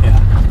more. Yeah.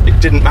 It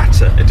didn't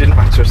matter at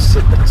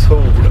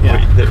all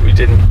that we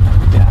didn't.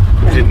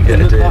 Yeah. We didn't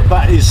get a deer.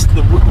 That is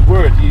the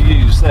word you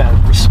use there.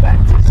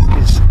 Respect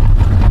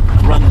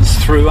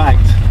runs throughout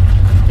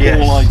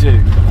Yes. all I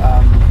do.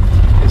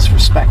 It's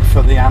respect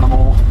for the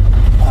animal,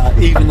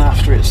 even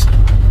after it's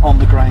on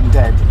the ground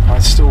dead. I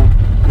still,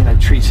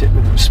 treat it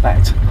with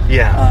respect.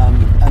 Yeah.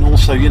 And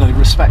also,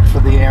 respect for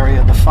the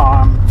area, the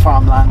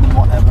farmland, and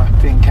whatever.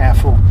 Being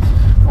careful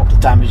not to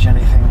damage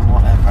anything and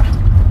whatever.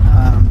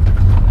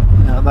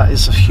 That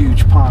is a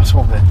huge part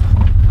of it.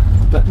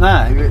 But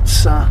now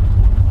it's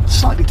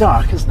slightly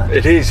dark, isn't it?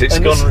 It is. It's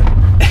gone.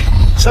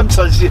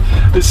 Sometimes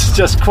it's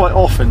just quite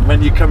often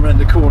when you come around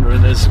the corner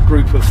and there's a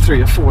group of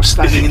 3 or 4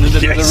 standing in the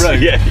middle of the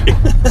road. Yeah.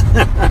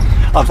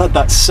 I've had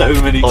that so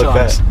many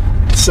times.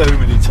 Bet. So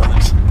many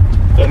times.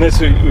 And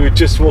as we were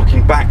just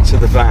walking back to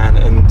the van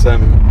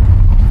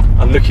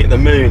and looking at the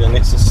moon, and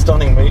it's a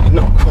stunning moon,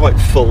 not quite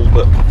full,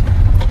 but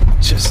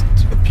just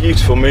a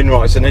beautiful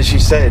moonrise. And as you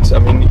said,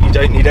 you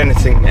don't need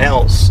anything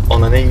else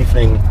on an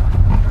evening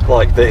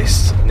like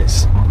this, and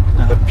it's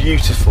a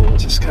beautiful.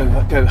 Just go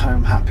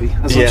home happy,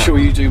 as I'm sure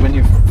you do when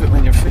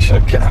you're fishing.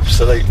 Okay,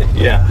 absolutely,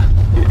 yeah.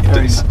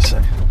 Very much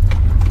so.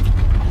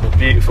 A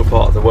beautiful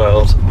part of the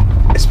world.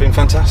 It's been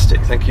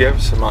fantastic. Thank you ever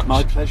so much.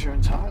 My pleasure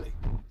entirely.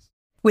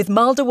 With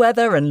milder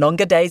weather and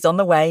longer days on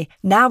the way,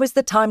 now is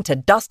the time to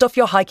dust off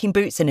your hiking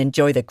boots and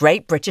enjoy the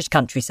great British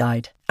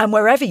countryside. And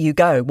wherever you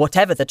go,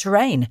 whatever the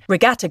terrain,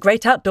 Regatta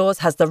Great Outdoors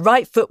has the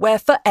right footwear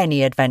for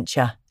any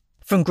adventure.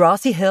 From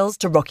grassy hills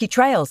to rocky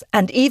trails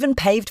and even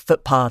paved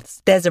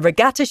footpaths, there's a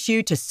Regatta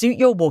shoe to suit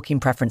your walking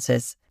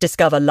preferences.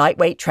 Discover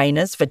lightweight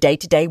trainers for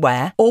day-to-day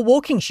wear or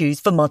walking shoes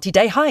for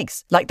multi-day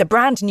hikes, like the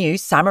brand new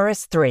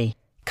Samaras 3.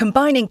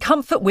 Combining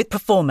comfort with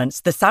performance,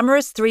 the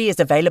Samaras 3 is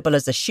available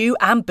as a shoe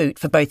and boot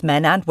for both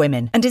men and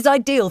women and is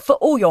ideal for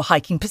all your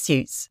hiking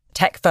pursuits.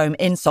 Tech Foam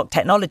in-sock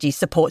technology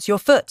supports your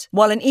foot,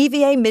 while an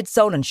EVA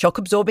midsole and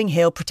shock-absorbing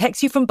heel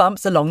protects you from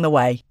bumps along the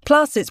way.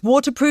 Plus, it's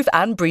waterproof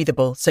and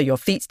breathable, so your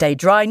feet stay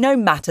dry no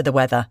matter the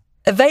weather.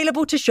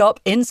 Available to shop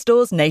in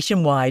stores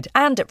nationwide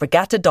and at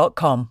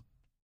regatta.com.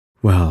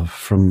 Well,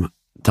 from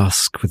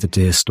dusk with the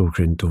deer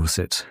stalker in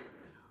Dorset,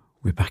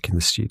 we're back in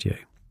the studio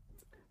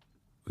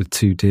with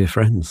 2 dear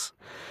friends,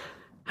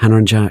 Hannah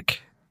and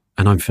Jack,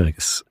 and I'm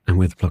Fergus, and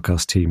we're the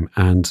podcast team.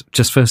 And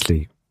just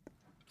firstly,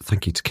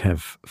 thank you to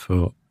Kev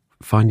for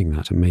finding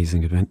that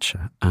amazing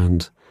adventure,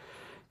 and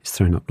it's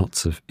thrown up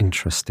lots of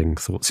interesting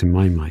thoughts in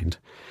my mind.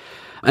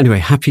 Anyway,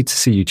 happy to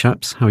see you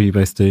chaps. How are you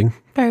both doing?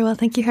 Very well,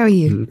 thank you. How are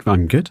you?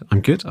 I'm good.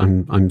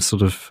 I'm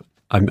sort of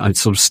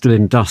still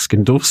in dusk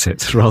in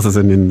Dorset rather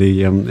than in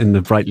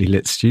the brightly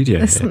lit studio.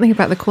 There's here. something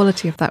about the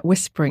quality of that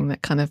whispering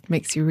that kind of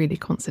makes you really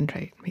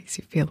concentrate, makes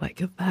you feel like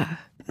you're there.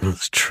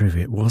 That's true.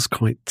 It was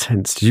quite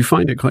tense. Did you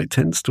find it quite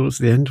tense towards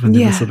the end when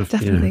they were sort of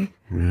definitely.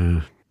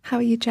 Yeah. How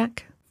are you,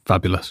 Jack?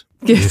 Fabulous.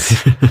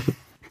 Yes.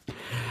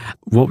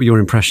 What were your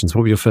impressions?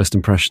 What were your first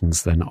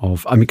impressions then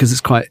of? I mean, because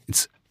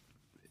it's.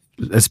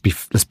 Let's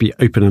be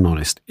open and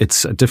honest.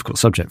 It's a difficult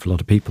subject for a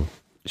lot of people,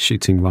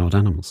 shooting wild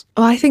animals.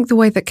 Well, I think the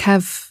way that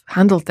Kev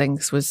handled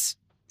things was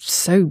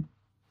so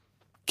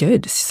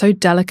good, so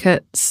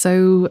delicate,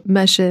 so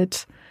measured.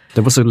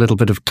 There was a little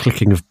bit of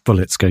clicking of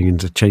bullets going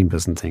into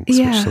chambers and things,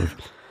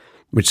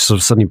 which sort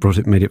of suddenly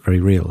made it very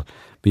real.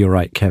 But you're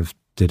right, Kev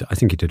I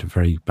think he did a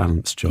very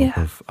balanced job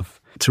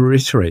of. To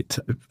reiterate,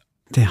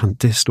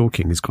 deer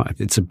stalking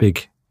it's a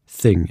big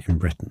thing in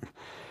Britain.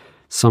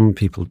 Some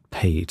people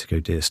pay to go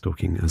deer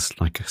stalking as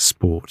like a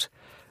sport,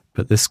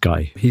 but this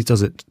guy, he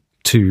does it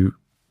to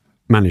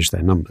manage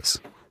their numbers,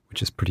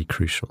 which is pretty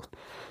crucial.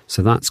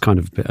 So that's kind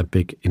of a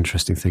big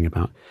interesting thing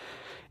about,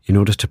 in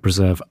order to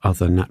preserve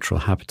other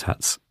natural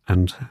habitats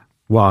and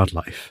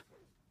wildlife,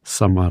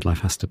 some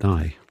wildlife has to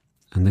die.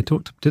 And they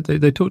talked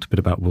a bit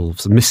about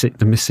wolves, the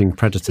missing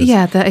predators.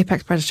 Yeah, the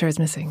apex predator is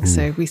missing,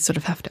 so we sort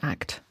of have to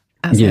act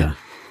as it.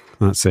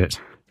 That's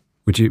it.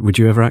 Would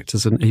you ever act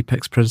as an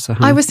apex predator,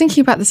 Hannah? I was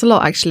thinking about this a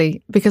lot,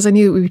 actually, because I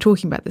knew we were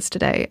talking about this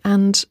today.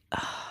 And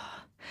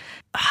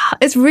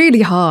it's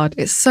really hard.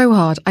 It's so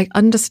hard. I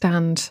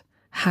understand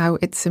how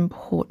it's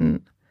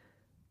important.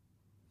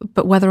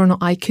 But whether or not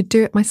I could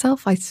do it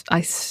myself, I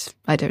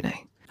don't know.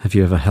 Have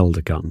you ever held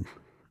a gun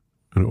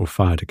or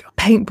fired a gun?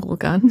 Paintball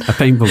gun. A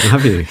paintball gun,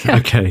 have you? Yeah.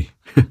 Okay.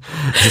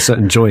 There's a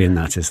certain joy in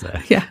that, is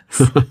there? Yes.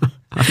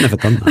 I've never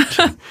done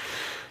that.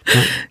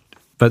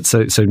 But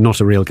so not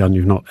a real gun,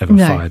 you've not ever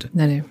fired?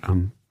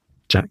 No.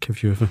 Jack,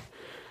 have you ever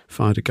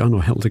fired a gun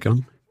or held a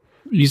gun?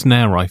 Use an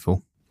air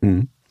rifle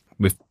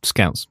with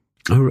scouts.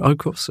 Oh, of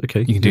course,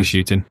 okay. You can do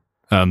shooting,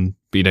 but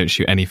you don't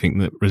shoot anything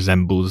that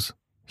resembles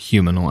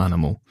human or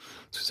animal.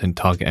 So it's in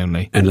target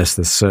only. Unless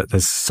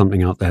there's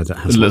something out there that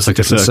has it looks like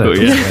a circle,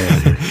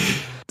 yeah.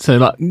 So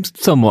like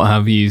somewhat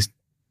have used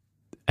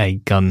a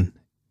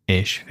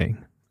gun-ish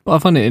thing. But I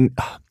find it,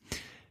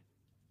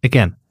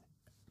 again,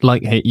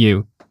 like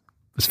you,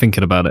 was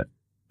thinking about it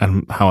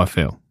and how I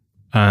feel.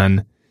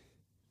 And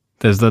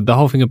there's the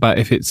whole thing about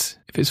if it's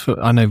for,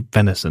 I know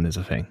venison is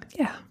a thing.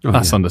 Yeah.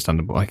 That's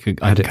understandable. I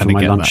had it for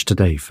my lunch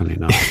today, funny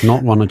enough.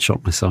 Not one I'd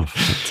shot myself,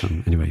 but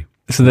anyway.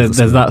 So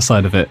there's that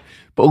side of it.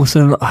 But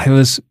also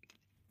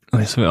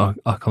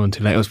I'll come on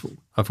to later.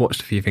 I've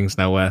watched a few things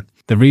now where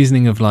the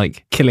reasoning of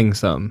like killing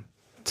some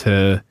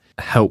to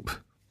help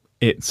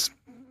its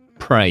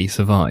prey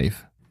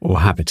survive. Or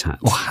habitat.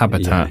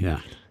 Yeah.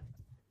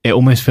 It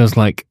almost feels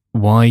like,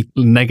 why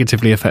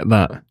negatively affect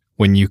that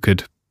when you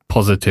could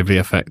positively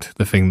affect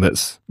the thing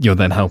you're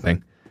then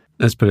helping?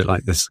 Let's put it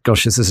like this.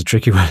 Gosh, this is a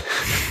tricky one.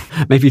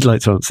 Maybe you'd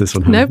like to answer this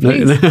one. No,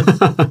 please.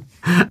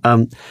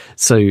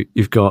 So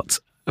you've got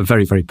a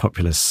very, very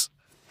populous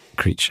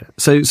creature.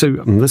 So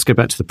let's go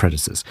back to the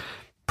predators.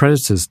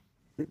 Predators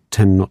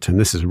tend not to, and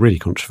this is really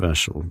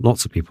controversial,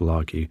 lots of people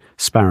argue,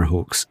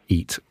 sparrowhawks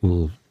eat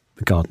all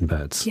the garden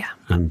birds. Yeah.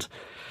 And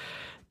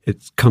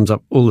it comes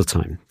up all the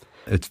time.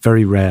 It's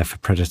very rare for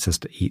predators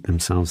to eat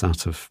themselves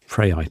out of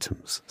prey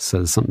items. So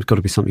there's got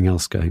to be something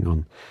else going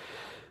on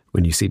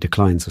when you see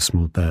declines of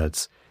small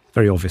birds.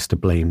 Very obvious to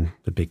blame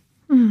the big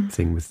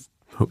thing with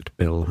hooked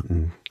bill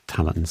and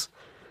talons,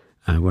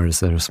 whereas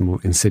there are some more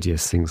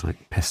insidious things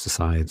like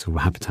pesticides or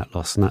habitat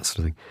loss and that sort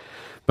of thing.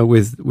 But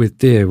with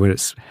deer, where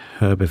it's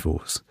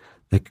herbivores,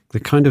 they're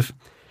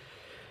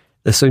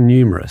so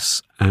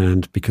numerous,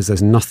 and because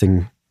there's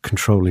nothing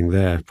controlling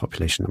their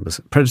population numbers.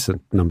 Predator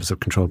numbers are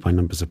controlled by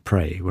numbers of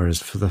prey, whereas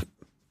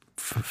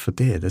for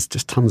deer, there's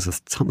just tons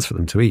for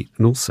them to eat.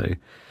 And also,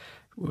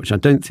 which I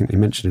don't think they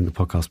mentioned in the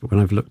podcast, but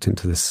when I've looked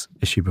into this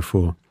issue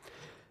before,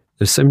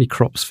 there's so many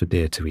crops for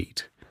deer to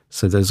eat.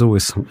 So there's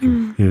always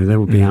something, they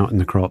will be out in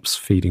the crops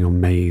feeding on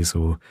maize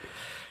or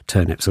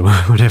turnips or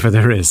whatever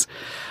there is.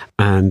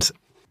 And,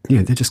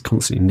 they're just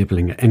constantly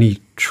nibbling at any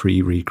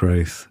tree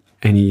regrowth,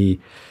 any,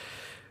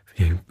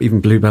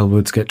 even bluebell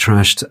woods get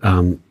trashed,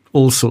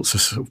 all sorts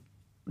of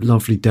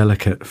lovely,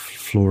 delicate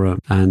flora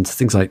and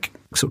things like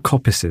sort of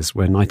coppices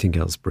where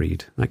nightingales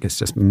breed. That gets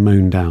just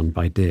mown down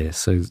by deer.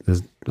 So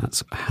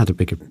that's had a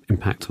big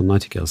impact on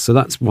nightingales. So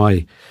that's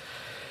why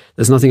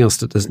there's nothing else.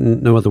 There's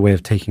no other way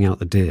of taking out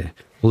the deer.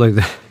 Although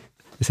they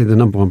say the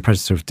number one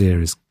predator of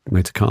deer is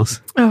motor cars.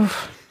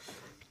 Oh.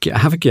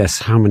 Have a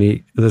guess how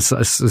many,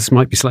 this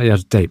might be slightly out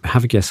of date, but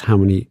have a guess how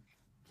many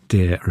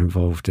deer are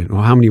involved in,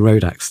 or how many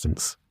road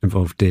accidents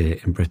involve deer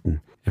in Britain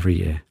every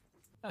year.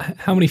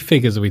 How many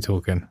figures are we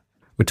talking?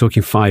 We're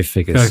talking 5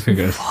 figures. 5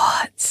 figures.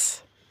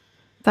 What?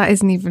 That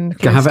isn't even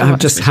close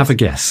to have a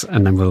guess,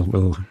 and then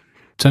we'll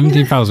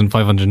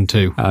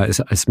 17,502.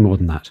 It's more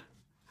than that,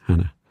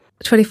 Hannah.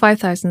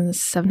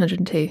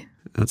 25,702.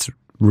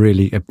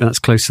 That's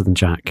closer than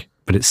Jack,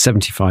 but it's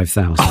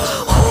 75,000.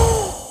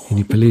 Can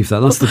you believe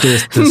that? That's the deer.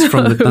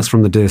 That's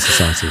from the Deer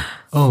Society.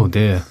 Oh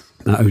dear.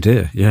 Oh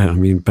dear. Yeah. I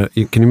mean, but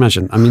you can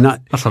imagine. I mean,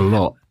 that's a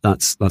lot.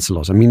 That's a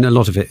lot. I mean, a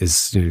lot of it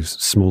is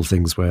small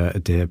things where a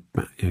deer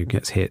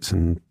gets hit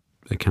and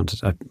they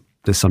counted.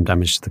 There's some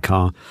damage to the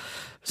car.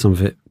 Some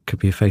of it could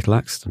be a fatal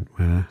accident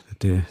where the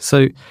deer.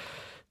 So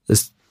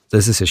there's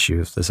this issue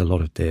of there's a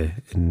lot of deer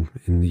in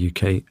the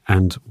UK,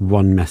 and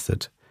one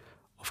method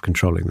of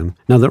controlling them.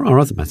 Now there are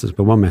other methods,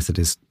 but one method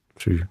is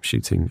through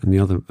shooting, and the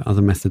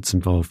other methods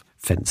involve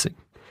fencing.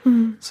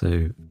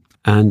 So,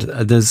 and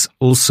there's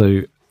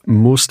also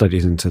more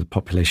studies into the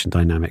population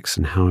dynamics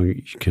and how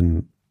you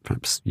can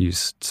perhaps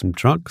use some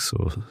drugs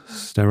or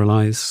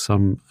sterilize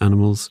some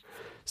animals.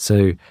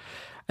 So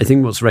I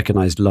think what's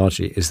recognized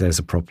largely is there's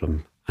a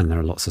problem and there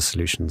are lots of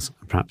solutions.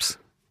 Perhaps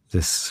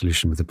this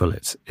solution with the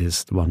bullet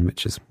is the one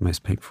which is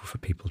most painful for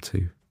people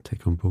to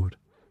take on board.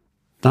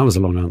 That was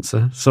a long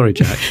answer. Sorry,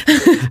 Jack.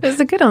 It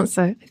was a good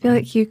answer. I feel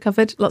like you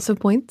covered lots of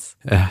points.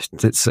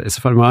 It's a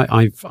funny one.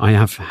 I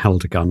have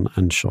held a gun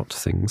and shot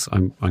things.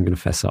 I'm going to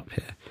fess up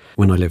here.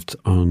 When I lived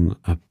on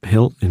a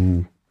hill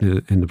in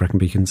the Brecon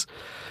Beacons,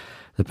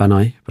 the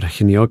Banai,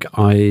 Brechinniog,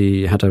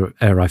 I had an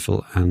air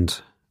rifle and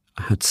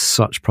I had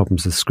such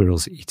problems with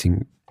squirrels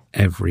eating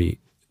every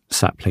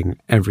sapling.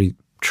 Every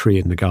tree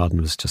in the garden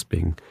was just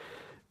being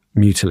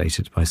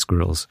mutilated by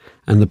squirrels,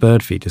 and the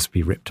bird feeders would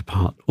be ripped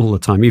apart all the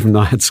time. Even though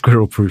I had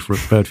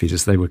squirrel-proof bird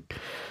feeders, they were.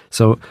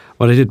 So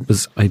what I did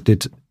was I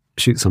did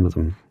shoot some of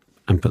them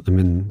and put them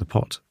in the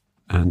pot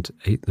and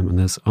ate them. And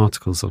there's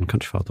articles on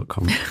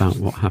countryfile.com about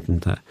what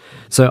happened there.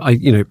 So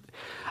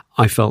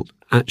I felt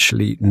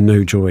actually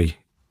no joy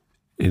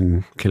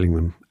in killing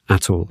them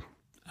at all.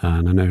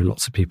 And I know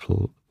lots of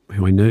people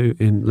who I know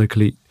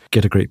locally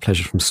get a great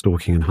pleasure from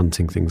stalking and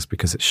hunting things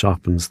because it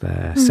sharpens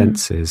their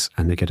senses,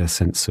 and they get a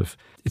sense of,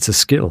 it's a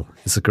skill.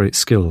 It's a great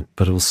skill,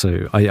 but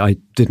also I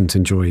didn't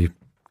enjoy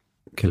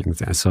killing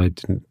things, so I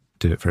didn't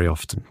do it very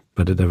often.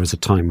 But there was a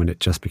time when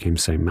it just became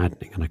so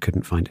maddening and I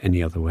couldn't find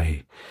any other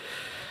way.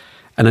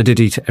 And I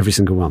did eat every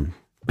single one,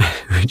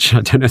 which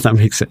I don't know if that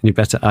makes it any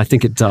better. I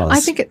think it does.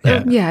 I think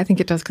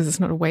it does, because it's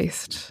not a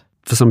waste.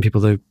 For some people,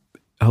 though,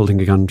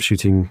 holding a gun,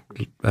 shooting,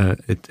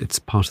 it's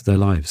part of their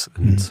lives,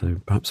 and so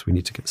perhaps we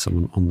need to get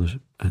someone on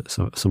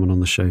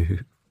the show who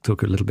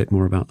talk a little bit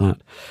more about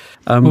that.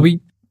 Well, we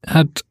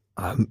had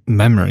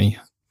memory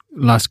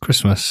last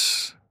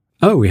Christmas.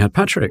 Oh, we had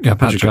Patrick. Yeah,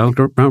 Patrick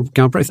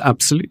Galbraith.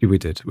 Absolutely, we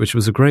did, which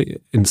was a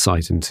great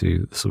insight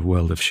into the sort of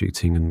world of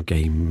shooting and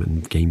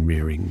game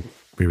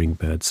rearing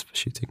birds for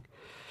shooting.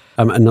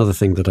 Another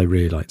thing that I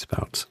really liked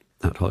about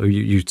that whole,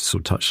 you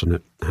sort of touched on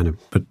it, Hannah,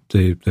 but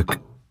the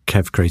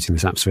Kev creating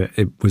this atmosphere,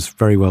 it was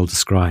very well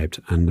described,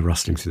 and the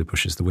rustling through the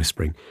bushes, the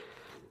whispering,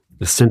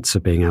 the sense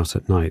of being out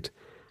at night.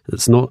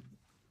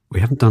 We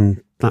haven't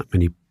done that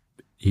many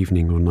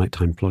evening or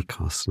nighttime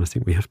podcasts, and I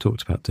think we have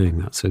talked about doing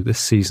that. So this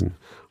season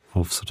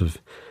of sort of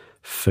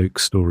folk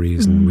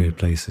stories and weird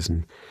places,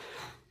 and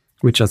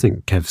which I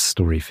think Kev's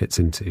story fits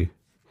into.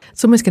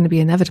 It's almost going to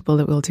be inevitable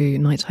that we'll do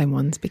nighttime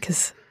ones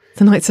because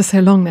the nights are so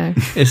long now.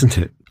 Isn't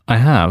it? I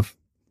have,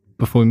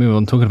 before we move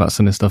on talking about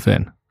sending stuff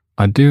in,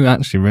 I do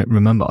actually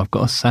remember I've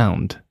got a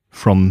sound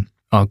from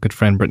our good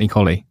friend Brittany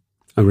Colley.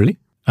 Oh, really?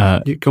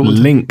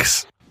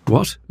 Links.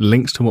 What?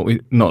 Links to what we...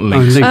 Not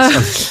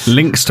links.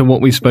 Links to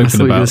what we've spoken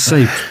about. I was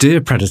going to say,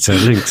 dear Predator,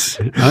 links.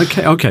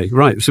 Okay,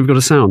 right. So we've got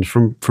a sound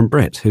from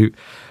Britt, who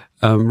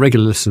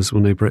regular listeners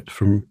will know Britt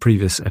from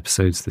previous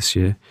episodes this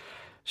year.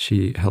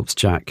 She helps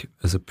Jack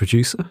as a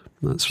producer.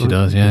 That's right. She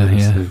does,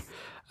 yeah. So,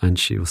 and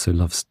she also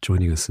loves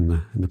joining us in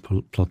the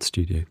Plod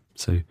studio.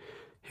 So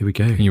here we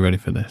go. Are you ready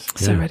for this?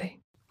 So ready.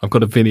 I've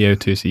got a video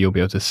too, so you'll be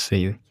able to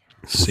see we'll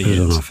put it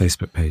on our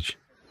Facebook page.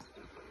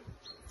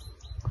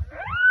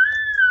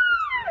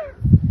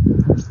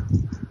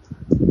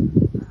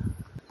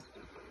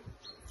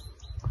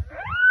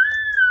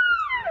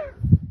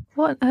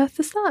 What on earth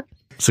is that?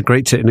 It's a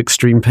great tit in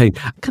extreme pain.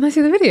 Can I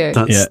see the video?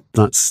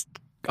 That's.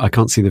 I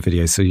can't see the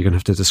video, so you're going to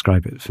have to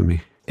describe it for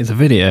me. It's a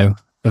video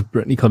of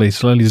Brittany Colley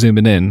slowly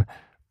zooming in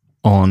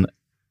on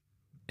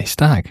a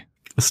stag.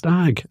 A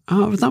stag?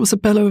 Oh, that was a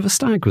bellow of a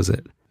stag, was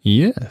it?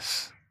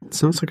 Yes. It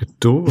sounds like a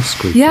door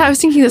squeaking. Yeah, I was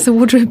thinking that's a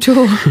wardrobe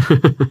door.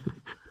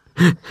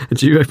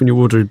 Do you open your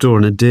wardrobe door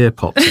and a deer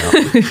pops out?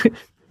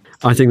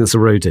 I think that's a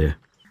roe deer.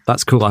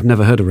 That's cool. I've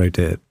never heard a roe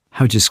deer.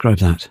 How would you describe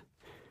that?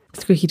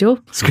 Squeaky door.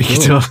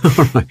 Squeaky door.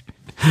 All right.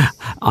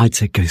 I'd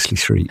say ghostly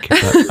shriek.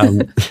 But,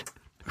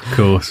 of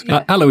course.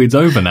 Halloween's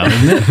over now,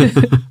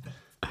 isn't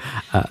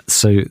it?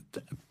 So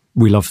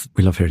we love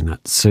hearing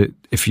that. So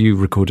if you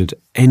recorded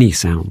any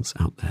sounds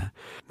out there,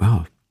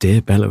 wow,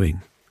 deer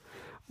bellowing,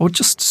 or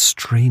just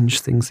strange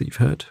things that you've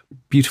heard,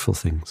 beautiful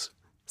things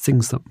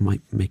that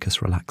might make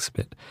us relax a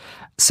bit,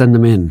 send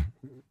them in.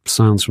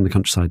 Sounds from the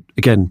countryside,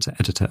 again, to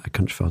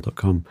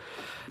editor@countryfile.com.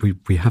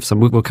 We have some.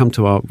 We'll come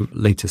to our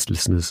latest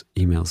listeners'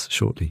 emails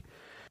shortly.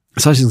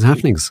 Sightings and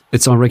happenings.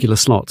 It's our regular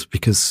slot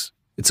because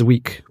it's a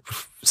week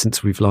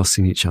since we've last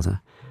seen each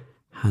other.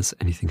 Has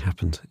anything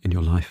happened in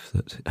your life?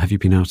 Have you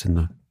been out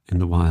in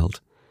the wild?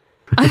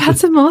 I've had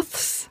some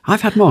moths.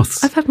 I've had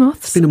moths.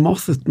 It's been a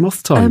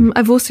moth time.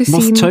 I've also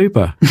seen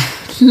Mothtober.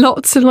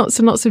 lots and lots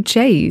and lots of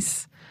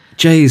jays.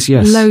 Jays,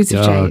 yes. Loads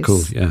of jays.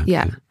 Cool.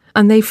 Yeah.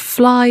 And they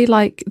fly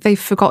like they've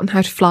forgotten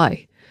how to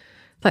fly.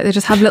 Like they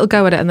just have a little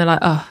go at it and they're like,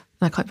 oh.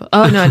 I can't.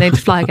 Oh no, I need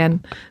to fly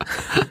again.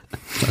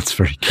 That's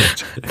very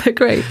good. They're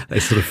great. They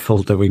sort of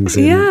fold their wings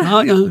in. Yeah.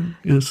 Oh, yeah,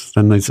 yes.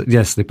 Then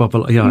they bob.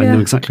 Yeah, I know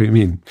exactly what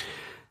you mean.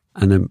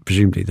 And then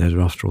presumably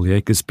they're after all the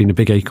acorns. It's been a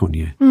big acorn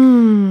year.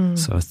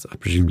 So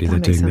presumably they're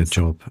doing their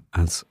job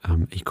as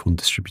acorn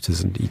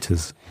distributors and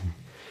eaters.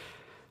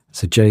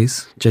 So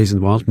jays in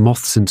the wild,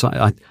 moths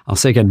inside. I'll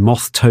say again,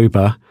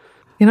 Mothtober.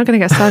 You're not going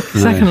to get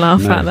second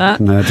laugh at that.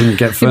 No, I didn't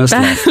get first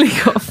laugh. Barely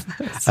got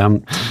first.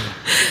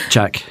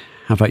 Jack,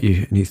 how about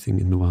you? Anything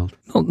in the wild?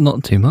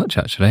 Not too much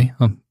actually.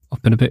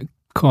 I've been a bit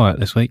quiet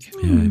this week.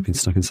 Yeah, you've been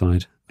stuck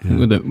inside. Yeah.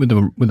 With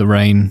the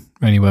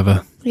rainy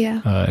weather.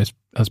 Yeah,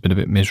 it's been a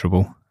bit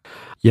miserable.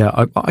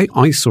 Yeah,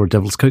 I saw a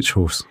devil's coach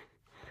horse.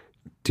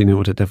 Do you know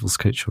what a devil's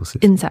coach horse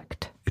is?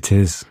 insect, It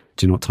is.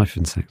 Do you know what type of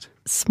insect?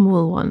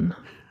 small one.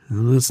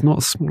 It's not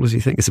as small as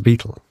you think. It's a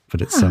beetle,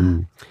 but it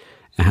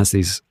has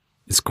these.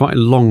 It's quite a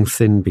long,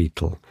 thin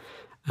beetle,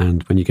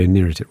 and when you go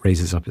near it, it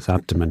raises up its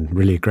abdomen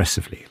really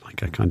aggressively,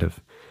 like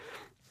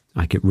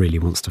it really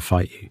wants to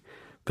fight you.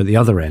 But the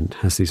other end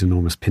has these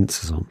enormous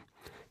pincers on,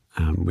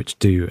 which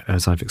do,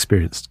 as I've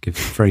experienced, give a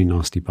very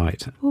nasty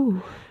bite.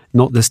 Ooh.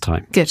 Not this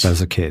time. Good. But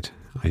as a kid,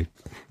 I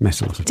met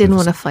a lot of. Didn't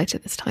want to fight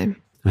it this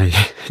time. No.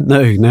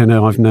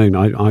 I've known.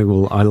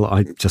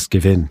 I just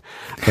give in.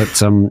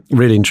 But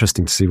really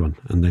interesting to see one,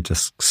 and they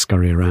just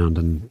scurry around.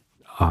 And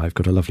I've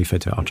got a lovely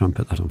photo. I'll try and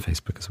put that on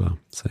Facebook as well.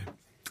 So,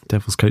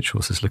 devil's coach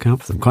horses, look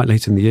out for them. Quite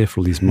late in the year for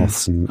all these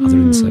moths and other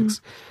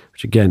insects,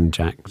 which again,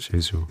 Jack,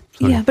 shows your.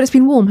 Sorry. Yeah, but it's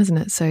been warm, hasn't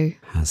it? So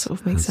sort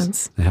of makes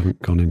sense. They haven't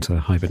gone into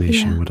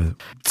hibernation. Yeah. Or whatever.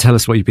 Tell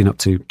us what you've been up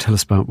to. Tell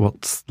us about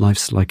what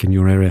life's like in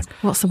your area.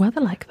 What's the weather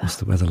like there? What's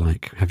the weather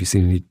like? Have you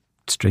seen any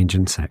strange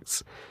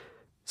insects?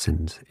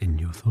 Send in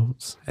your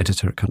thoughts.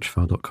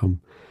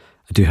 editor@countryfile.com.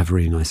 I do have a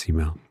really nice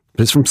email.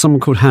 But it's from someone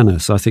called Hannah,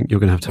 so I think you're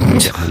going to have to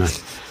read it, Hannah.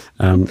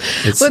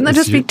 Wouldn't that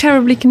just be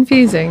terribly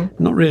confusing?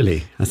 Not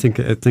really. I think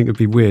it'd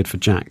be weird for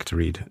Jack to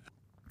read.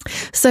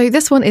 So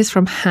this one is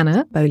from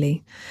Hannah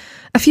Bowley.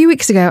 A few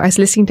weeks ago, I was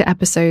listening to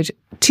episode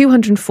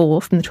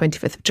 204 from the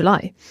 25th of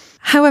July.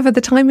 However,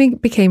 the timing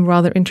became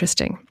rather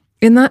interesting.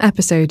 In that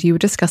episode, you were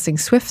discussing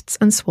swifts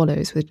and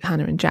swallows with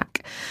Hannah and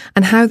Jack,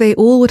 and how they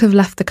all would have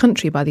left the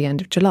country by the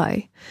end of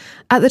July.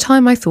 At the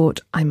time, I thought,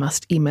 I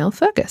must email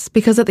Fergus,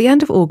 because at the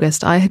end of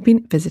August, I had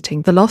been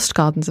visiting the Lost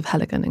Gardens of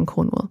Heligan in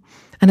Cornwall,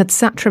 and had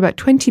sat for about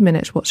 20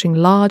 minutes watching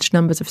large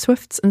numbers of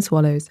swifts and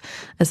swallows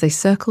as they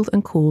circled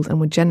and called and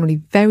were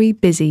generally very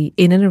busy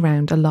in and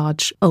around a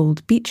large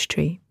old beech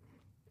tree.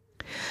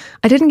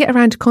 I didn't get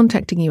around to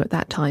contacting you at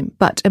that time,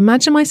 but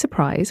imagine my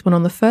surprise when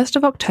on the 1st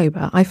of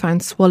October I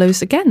found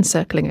swallows again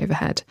circling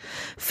overhead.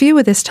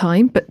 Fewer this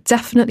time, but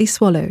definitely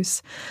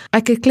swallows.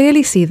 I could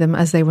clearly see them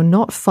as they were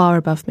not far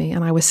above me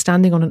and I was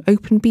standing on an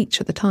open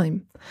beach at the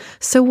time.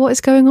 So what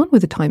is going on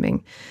with the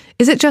timing?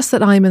 Is it just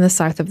that I'm in the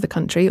south of the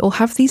country, or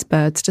have these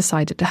birds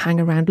decided to hang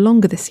around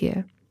longer this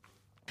year?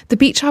 The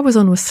beach I was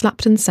on was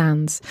Slapton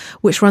Sands,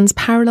 which runs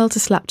parallel to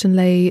Slapton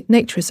Lea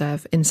Nature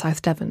Reserve in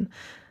South Devon.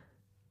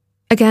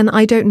 Again,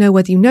 I don't know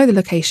whether you know the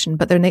location,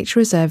 but their nature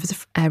reserve is an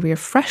area of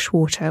fresh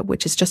water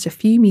which is just a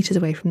few metres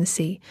away from the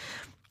sea,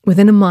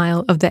 within a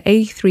mile of the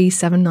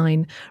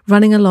A379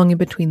 running along in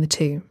between the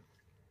two.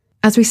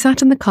 As we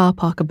sat in the car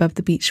park above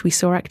the beach, we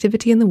saw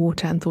activity in the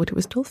water and thought it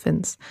was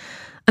dolphins.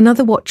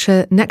 Another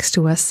watcher next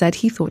to us said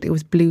he thought it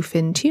was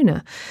bluefin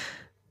tuna.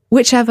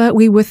 Whichever,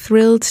 we were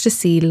thrilled to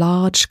see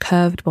large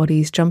curved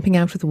bodies jumping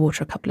out of the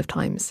water a couple of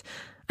times,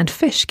 and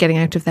fish getting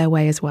out of their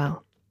way as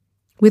well.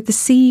 With the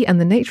sea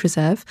and the nature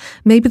reserve,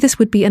 maybe this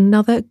would be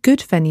another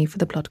good venue for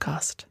the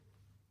podcast.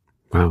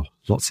 Wow,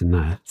 lots in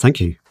there.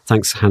 Thank you.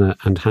 Thanks, Hannah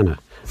and Hannah.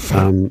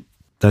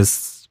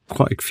 There's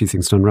quite a few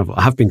things to unravel.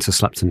 I have been to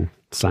Slapton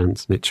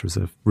Sands Nature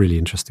Reserve, really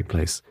interesting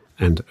place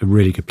and a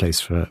really good place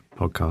for a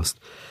podcast.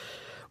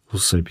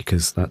 Also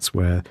because that's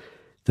where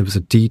there was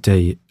a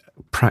D-Day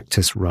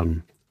practice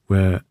run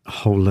where a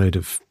whole load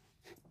of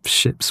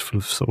ships full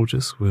of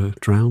soldiers were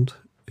drowned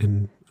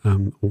in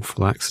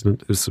awful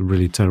accident. It was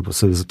really terrible.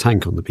 So there's a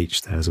tank on the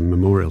beach there as a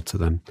memorial to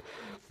them.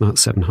 About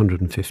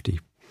 750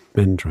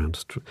 men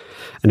drowned.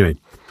 Anyway,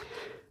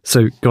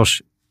 so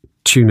gosh,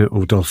 tuna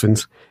or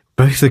dolphins,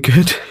 both are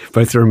good.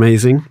 Both are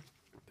amazing.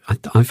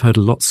 I've heard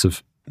lots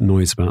of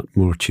noise about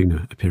more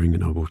tuna appearing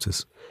in our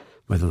waters,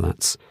 whether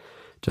that's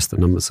just the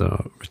numbers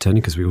are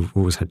returning because we've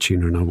always had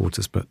tuna in our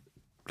waters, but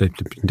they've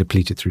been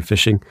depleted through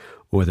fishing,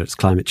 or whether it's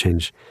climate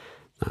change.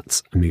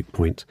 That's a moot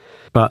point.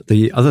 But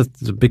the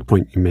big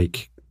point you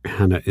make,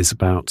 Hannah, is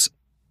about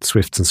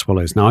swifts and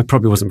swallows. Now, I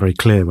probably wasn't very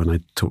clear when I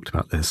talked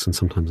about this, and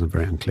sometimes I'm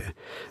very unclear.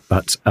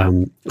 But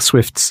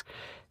swifts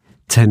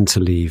tend to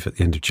leave at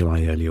the end of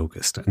July, early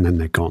August, and then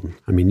they're gone.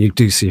 I mean, you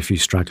do see a few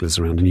stragglers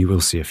around, and you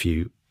will see a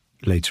few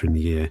later in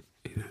the year.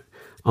 You know,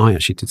 I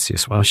actually did see a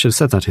swallow. I should have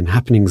said that in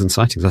happenings and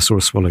sightings. I saw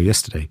a swallow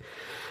yesterday,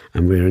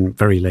 and we're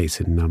very late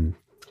in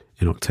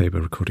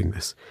October recording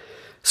this.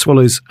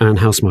 Swallows and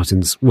house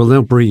martins, well,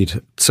 they'll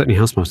breed. Certainly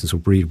house martins will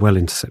breed well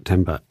into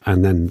September,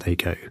 and then they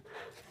go.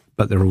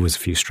 but there are always a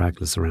few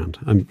stragglers around.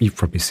 You've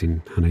probably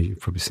seen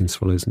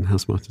swallows and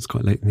house martins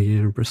quite late in the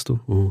year in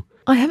Bristol, or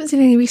I haven't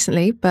seen any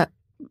recently, but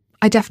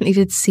I definitely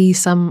did see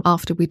some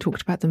after we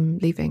talked about them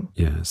leaving.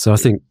 yeah. So I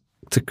think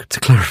to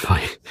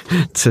clarify,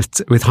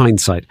 with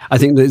hindsight, I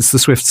think that it's the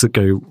swifts that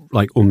go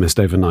like almost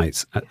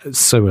overnight,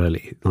 so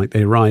early. Like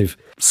they arrive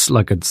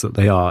sluggards that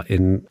they are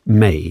in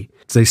May.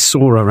 They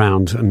soar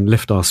around and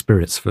lift our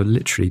spirits for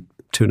literally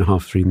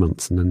 2.5, 3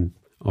 months, and then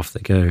off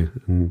they go.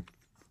 And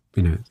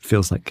it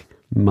feels like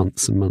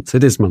months and months.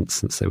 It is months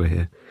since they were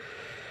here.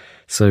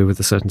 So with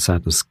a certain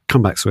sadness,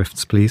 come back,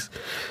 swifts, please.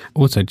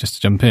 Also, just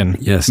to jump in,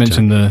 Yes,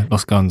 mention the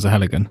Lost Gardens of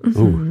Heligan.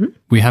 Oh,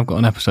 We have got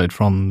an episode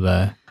from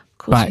there. Of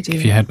course Back, we do.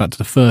 if you head back to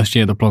the first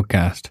year of the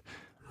podcast,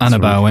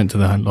 Annabelle went to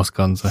the Lost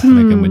Gardens of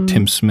Heligan with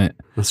Tim Smith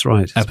that's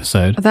right.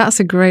 episode That's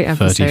a great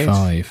episode.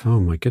 35.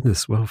 Oh my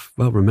goodness, well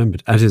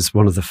remembered. That is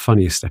one of the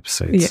funniest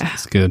episodes. Yeah.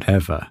 It's good.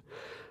 Ever.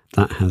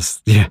 That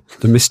has the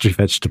mystery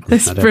vegetable.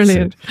 It's that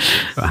brilliant.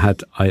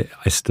 Episode.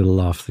 I still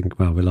laugh.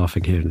 We're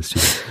laughing here in the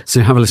studio.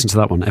 So have a listen to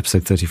that one,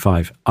 episode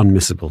 35,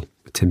 Unmissable,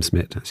 with Tim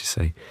Smith, as you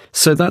say.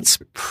 So that's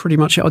pretty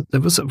much it. There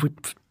was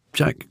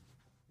Jack.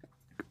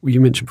 You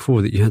mentioned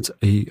before that you had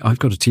I've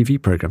got a TV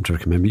program to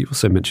recommend. But you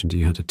also mentioned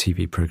you had a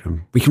TV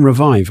program. We can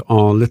revive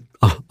our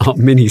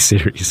mini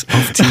series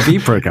of TV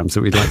programs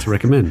that we'd like to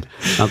recommend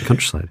out the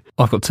countryside.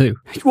 I've got 2.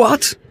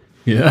 What?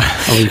 Yeah.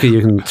 Oh, you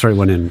can throw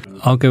one in.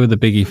 I'll go with the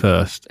biggie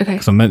first. Okay.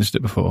 Because I mentioned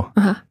it before.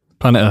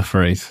 Planet Earth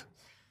Freeze.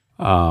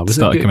 Was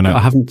Started it? coming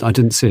out. I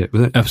didn't see it.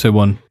 Was it Episode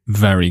 1,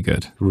 very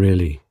good.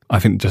 really? I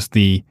think just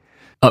the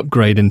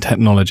upgrade in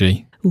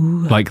technology.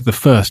 Like the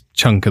first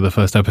chunk of the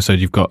first episode,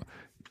 you've got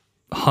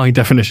high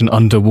definition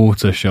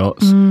underwater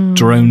shots,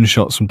 drone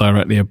shots from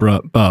directly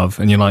above,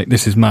 and you're like,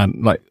 this is mad.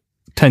 Like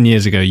 10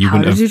 years ago, you How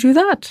wouldn't did have you do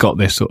that? got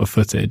this sort of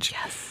footage.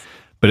 Yes.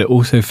 But it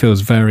also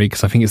feels very,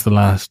 because I think it's the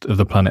last of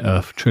the Planet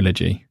Earth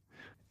trilogy.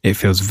 It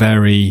feels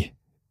very,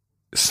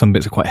 some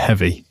bits are quite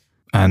heavy,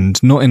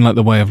 and not in like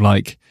the way of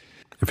like,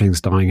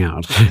 Everything's dying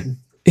out.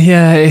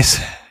 yeah,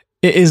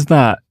 it is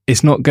that.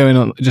 It's not going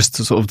on just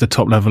to sort of the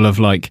top level of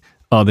like,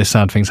 oh, this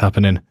sad thing's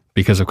happening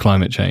because of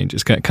climate change.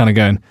 It's kind of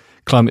going,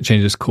 climate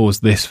change has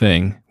caused this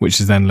thing, which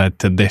has then led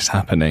to this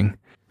happening.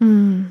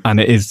 And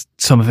it is,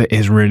 some of it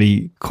is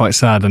really quite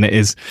sad, and it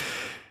is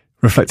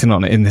reflecting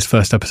on it in this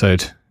first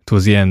episode.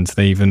 Towards the end,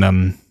 they even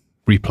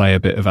replay a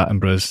bit of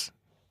Attenborough's,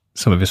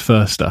 some of his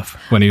first stuff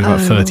when he was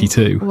about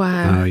 32.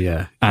 Wow. Oh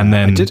yeah. And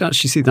then I did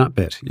actually see that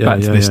bit. Yeah,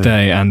 back to this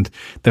day, and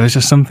there was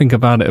just something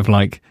about it of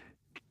like,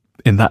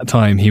 in that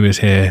time he was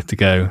here to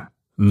go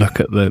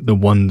look at the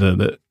wonder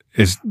that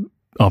is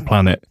our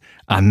planet,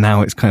 and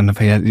now it's kind of,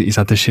 he's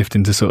had to shift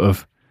into sort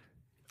of,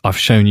 I've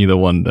shown you the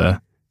wonder,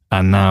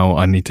 and now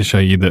I need to show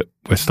you that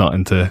we're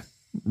starting to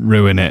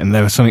ruin it. And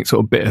there was something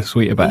sort of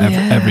bittersweet about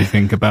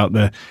everything about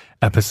the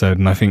episode,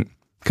 and I think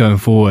going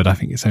forward, I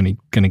think it's only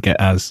going to get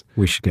as...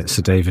 We should get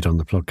Sir David on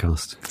the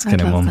podcast. Let's get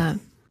I'd him love on. that.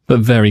 But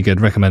very good,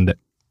 recommend it.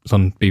 It's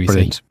on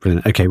BBC.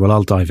 Brilliant. Okay, well,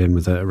 I'll dive in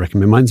with a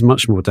recommend. Mine's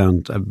much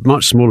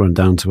smaller and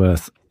down to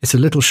earth. It's a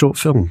little short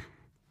film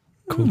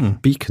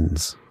called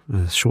Beacons,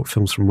 short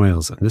films from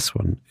Wales, and this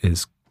one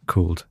is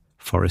called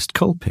Forest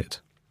Coal Pit,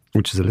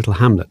 which is a little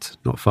hamlet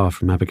not far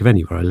from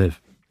Abergavenny, where I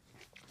live.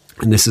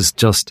 And this is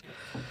just,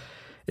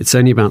 it's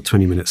only about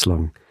 20 minutes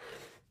long.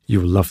 You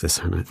will love this,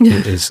 Hannah.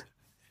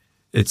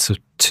 It's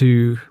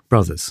 2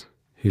 brothers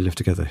who live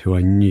together who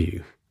I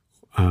knew.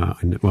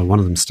 Well, one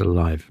of them's still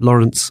alive,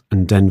 Lawrence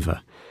and Denver.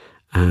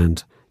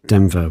 And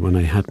Denver, when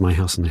I had my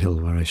house on the hill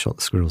where I shot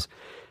the squirrels,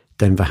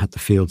 Denver had the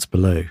fields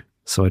below.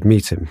 So I'd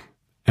meet him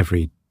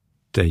every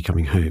day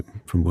coming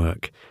home from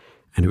work.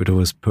 And it would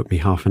always put me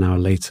half an hour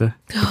later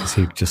because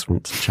he'd just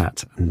want to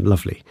chat, and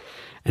lovely.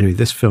 Anyway,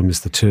 this film is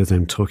the 2 of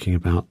them talking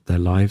about their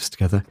lives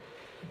together.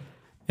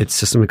 It's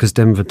just because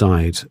Denver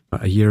died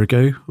a year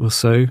ago or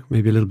so,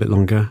 maybe a little bit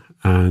longer.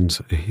 And,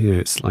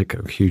 it's like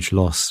a huge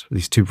loss.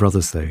 These 2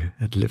 brothers, though,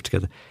 had lived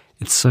together.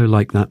 It's so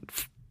like that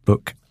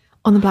book,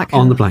 On the Black Hill.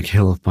 On the Black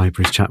Hill by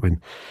Bruce Chatwin.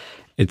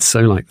 It's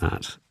so like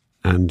that.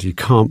 And you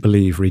can't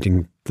believe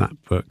reading that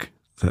book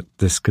that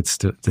this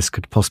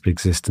could possibly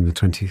exist in the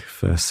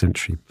 21st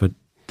century. But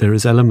there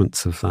is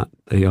elements of that.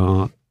 They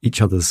are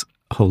each other's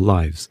whole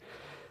lives.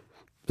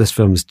 This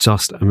film is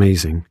just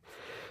amazing.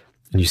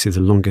 And you see the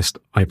longest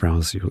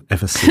eyebrows you'll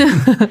ever see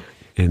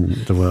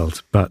in the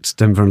world. But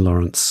Denver and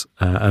Lawrence,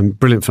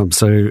 brilliant film.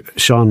 So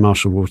Sian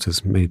Marshall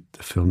Waters made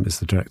the film, is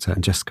the director,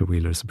 and Jessica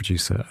Wheeler is the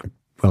producer.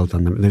 Well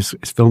done.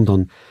 It's filmed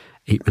on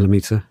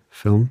 8mm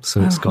film,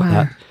 so it's got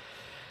that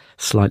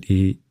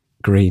slightly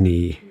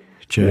grainy,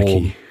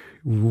 jerky.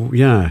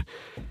 Yeah.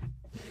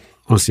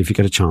 Honestly, if you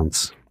get a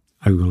chance,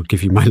 I will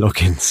give you my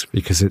logins,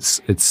 because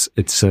it's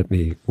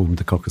certainly warmed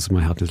the cockles of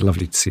my heart. It's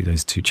lovely to see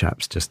those 2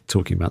 chaps just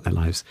talking about their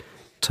lives.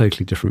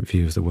 Totally different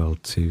view of the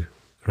world to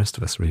the rest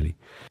of us, really.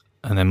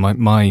 And then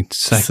my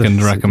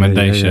second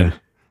recommendation, yeah.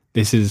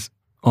 This is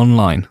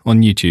online,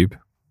 on YouTube.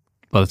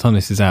 By the time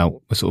this is out,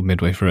 we're sort of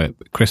midway through it.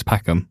 But Chris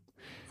Packham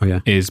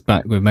is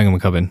back with Megan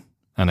McCubbin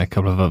and a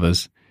couple of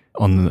others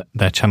on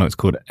their channel. It's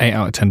called 8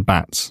 out of 10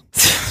 Bats.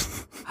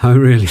 Oh,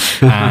 really?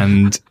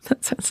 And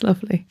That sounds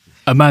lovely.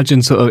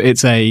 imagine sort of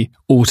it's a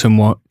Autumn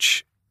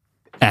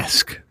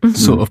Watch-esque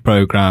sort of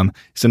program.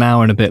 It's an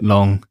hour and a bit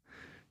long,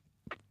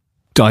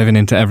 diving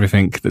into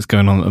everything that's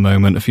going on at the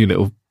moment. A few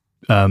little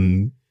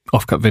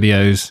off-cut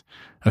videos,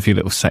 a few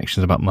little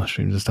sections about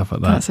mushrooms and stuff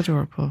like that. That's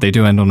adorable. They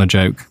do end on a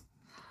joke.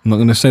 I'm not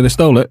going to say they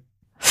stole it.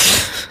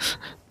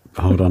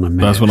 Hold on a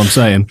minute. That's what I'm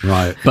saying.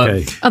 Right. But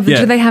Okay.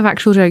 Do they have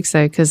actual jokes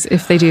though? Because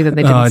if they do, then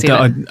they didn't see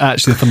it.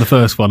 Actually, from the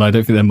first one, I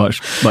don't think they're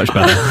much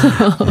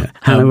better.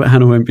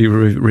 Hannah won't be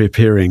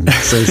reappearing.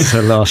 So it's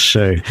her last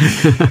show.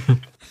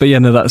 But yeah,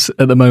 no, that's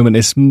at the moment.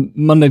 It's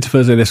Monday to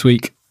Thursday this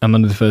week and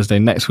Monday to Thursday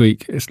next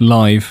week. It's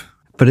live.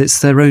 But it's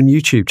their own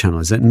YouTube channel,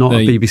 is it? Not a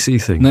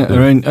BBC thing? No,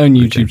 their own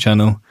YouTube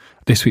channel.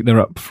 This week they're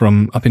up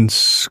in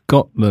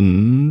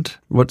Scotland.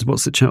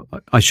 What's the channel?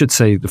 I should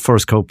say the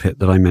Forest Coal Pit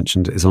that I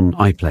mentioned is on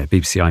iPlayer,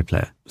 BBC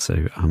iPlayer. So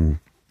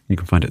you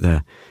can find it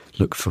there.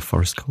 Look for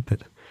Forest Coal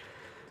Pit.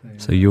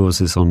 So yours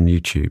is on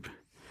YouTube.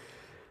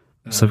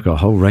 So we've got a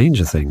whole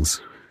range of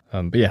things.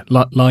 But yeah,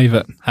 live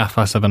at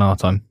 7:30 our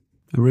time.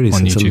 Oh, really?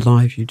 So it's YouTube. a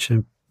live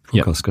YouTube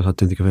podcast? Yep. God, I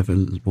don't think I've ever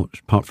watched,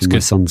 apart from my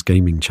son's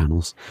gaming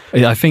channels.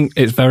 I think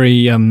it's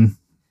very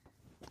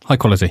high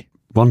quality.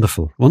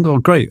 Wonderful.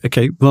 Great.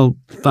 Okay. Well,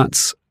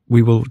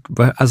 we will,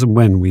 as and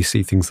when we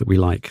see things that we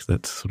like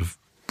that sort of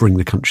bring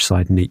the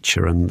countryside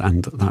nature and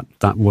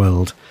that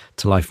world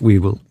to life, we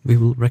will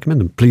recommend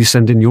them. Please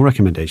send in your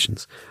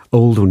recommendations,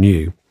 old or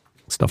new,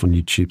 stuff on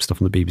YouTube,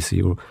 stuff on the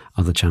BBC or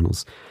other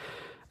channels.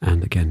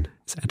 And again,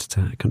 it's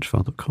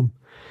editor@countryfile.com.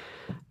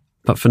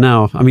 But for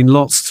now, I mean,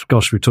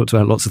 we've talked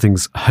about lots of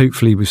things.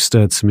 Hopefully we've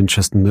stirred some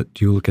interest in that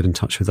you'll get in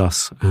touch with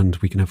us and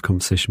we can have a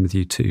conversation with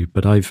you too.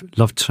 But I've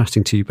loved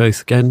chatting to you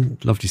both again.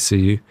 Lovely to see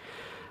you.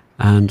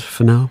 And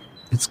for now,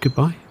 it's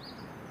goodbye.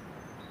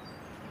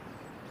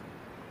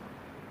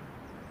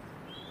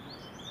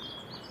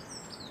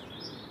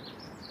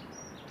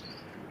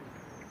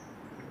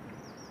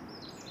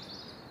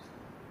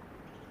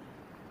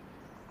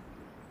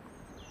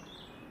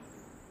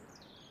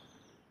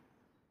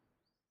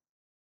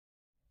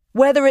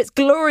 Whether it's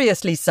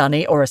gloriously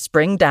sunny or a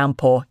spring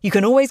downpour, you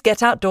can always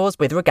get outdoors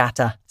with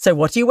Regatta. So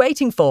what are you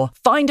waiting for?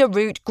 Find a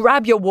route,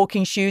 grab your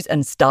walking shoes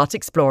and start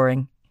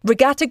exploring.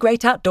 Regatta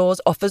Great Outdoors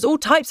offers all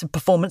types of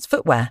performance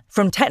footwear,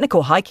 from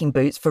technical hiking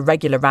boots for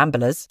regular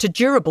ramblers to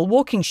durable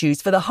walking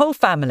shoes for the whole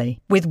family.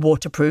 With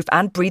waterproof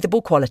and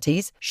breathable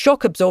qualities,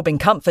 shock-absorbing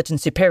comfort and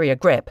superior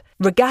grip,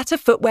 Regatta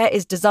footwear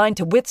is designed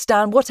to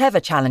withstand whatever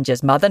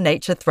challenges Mother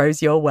Nature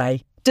throws your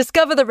way.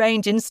 Discover the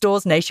range in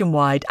stores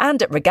nationwide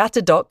and at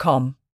regatta.com.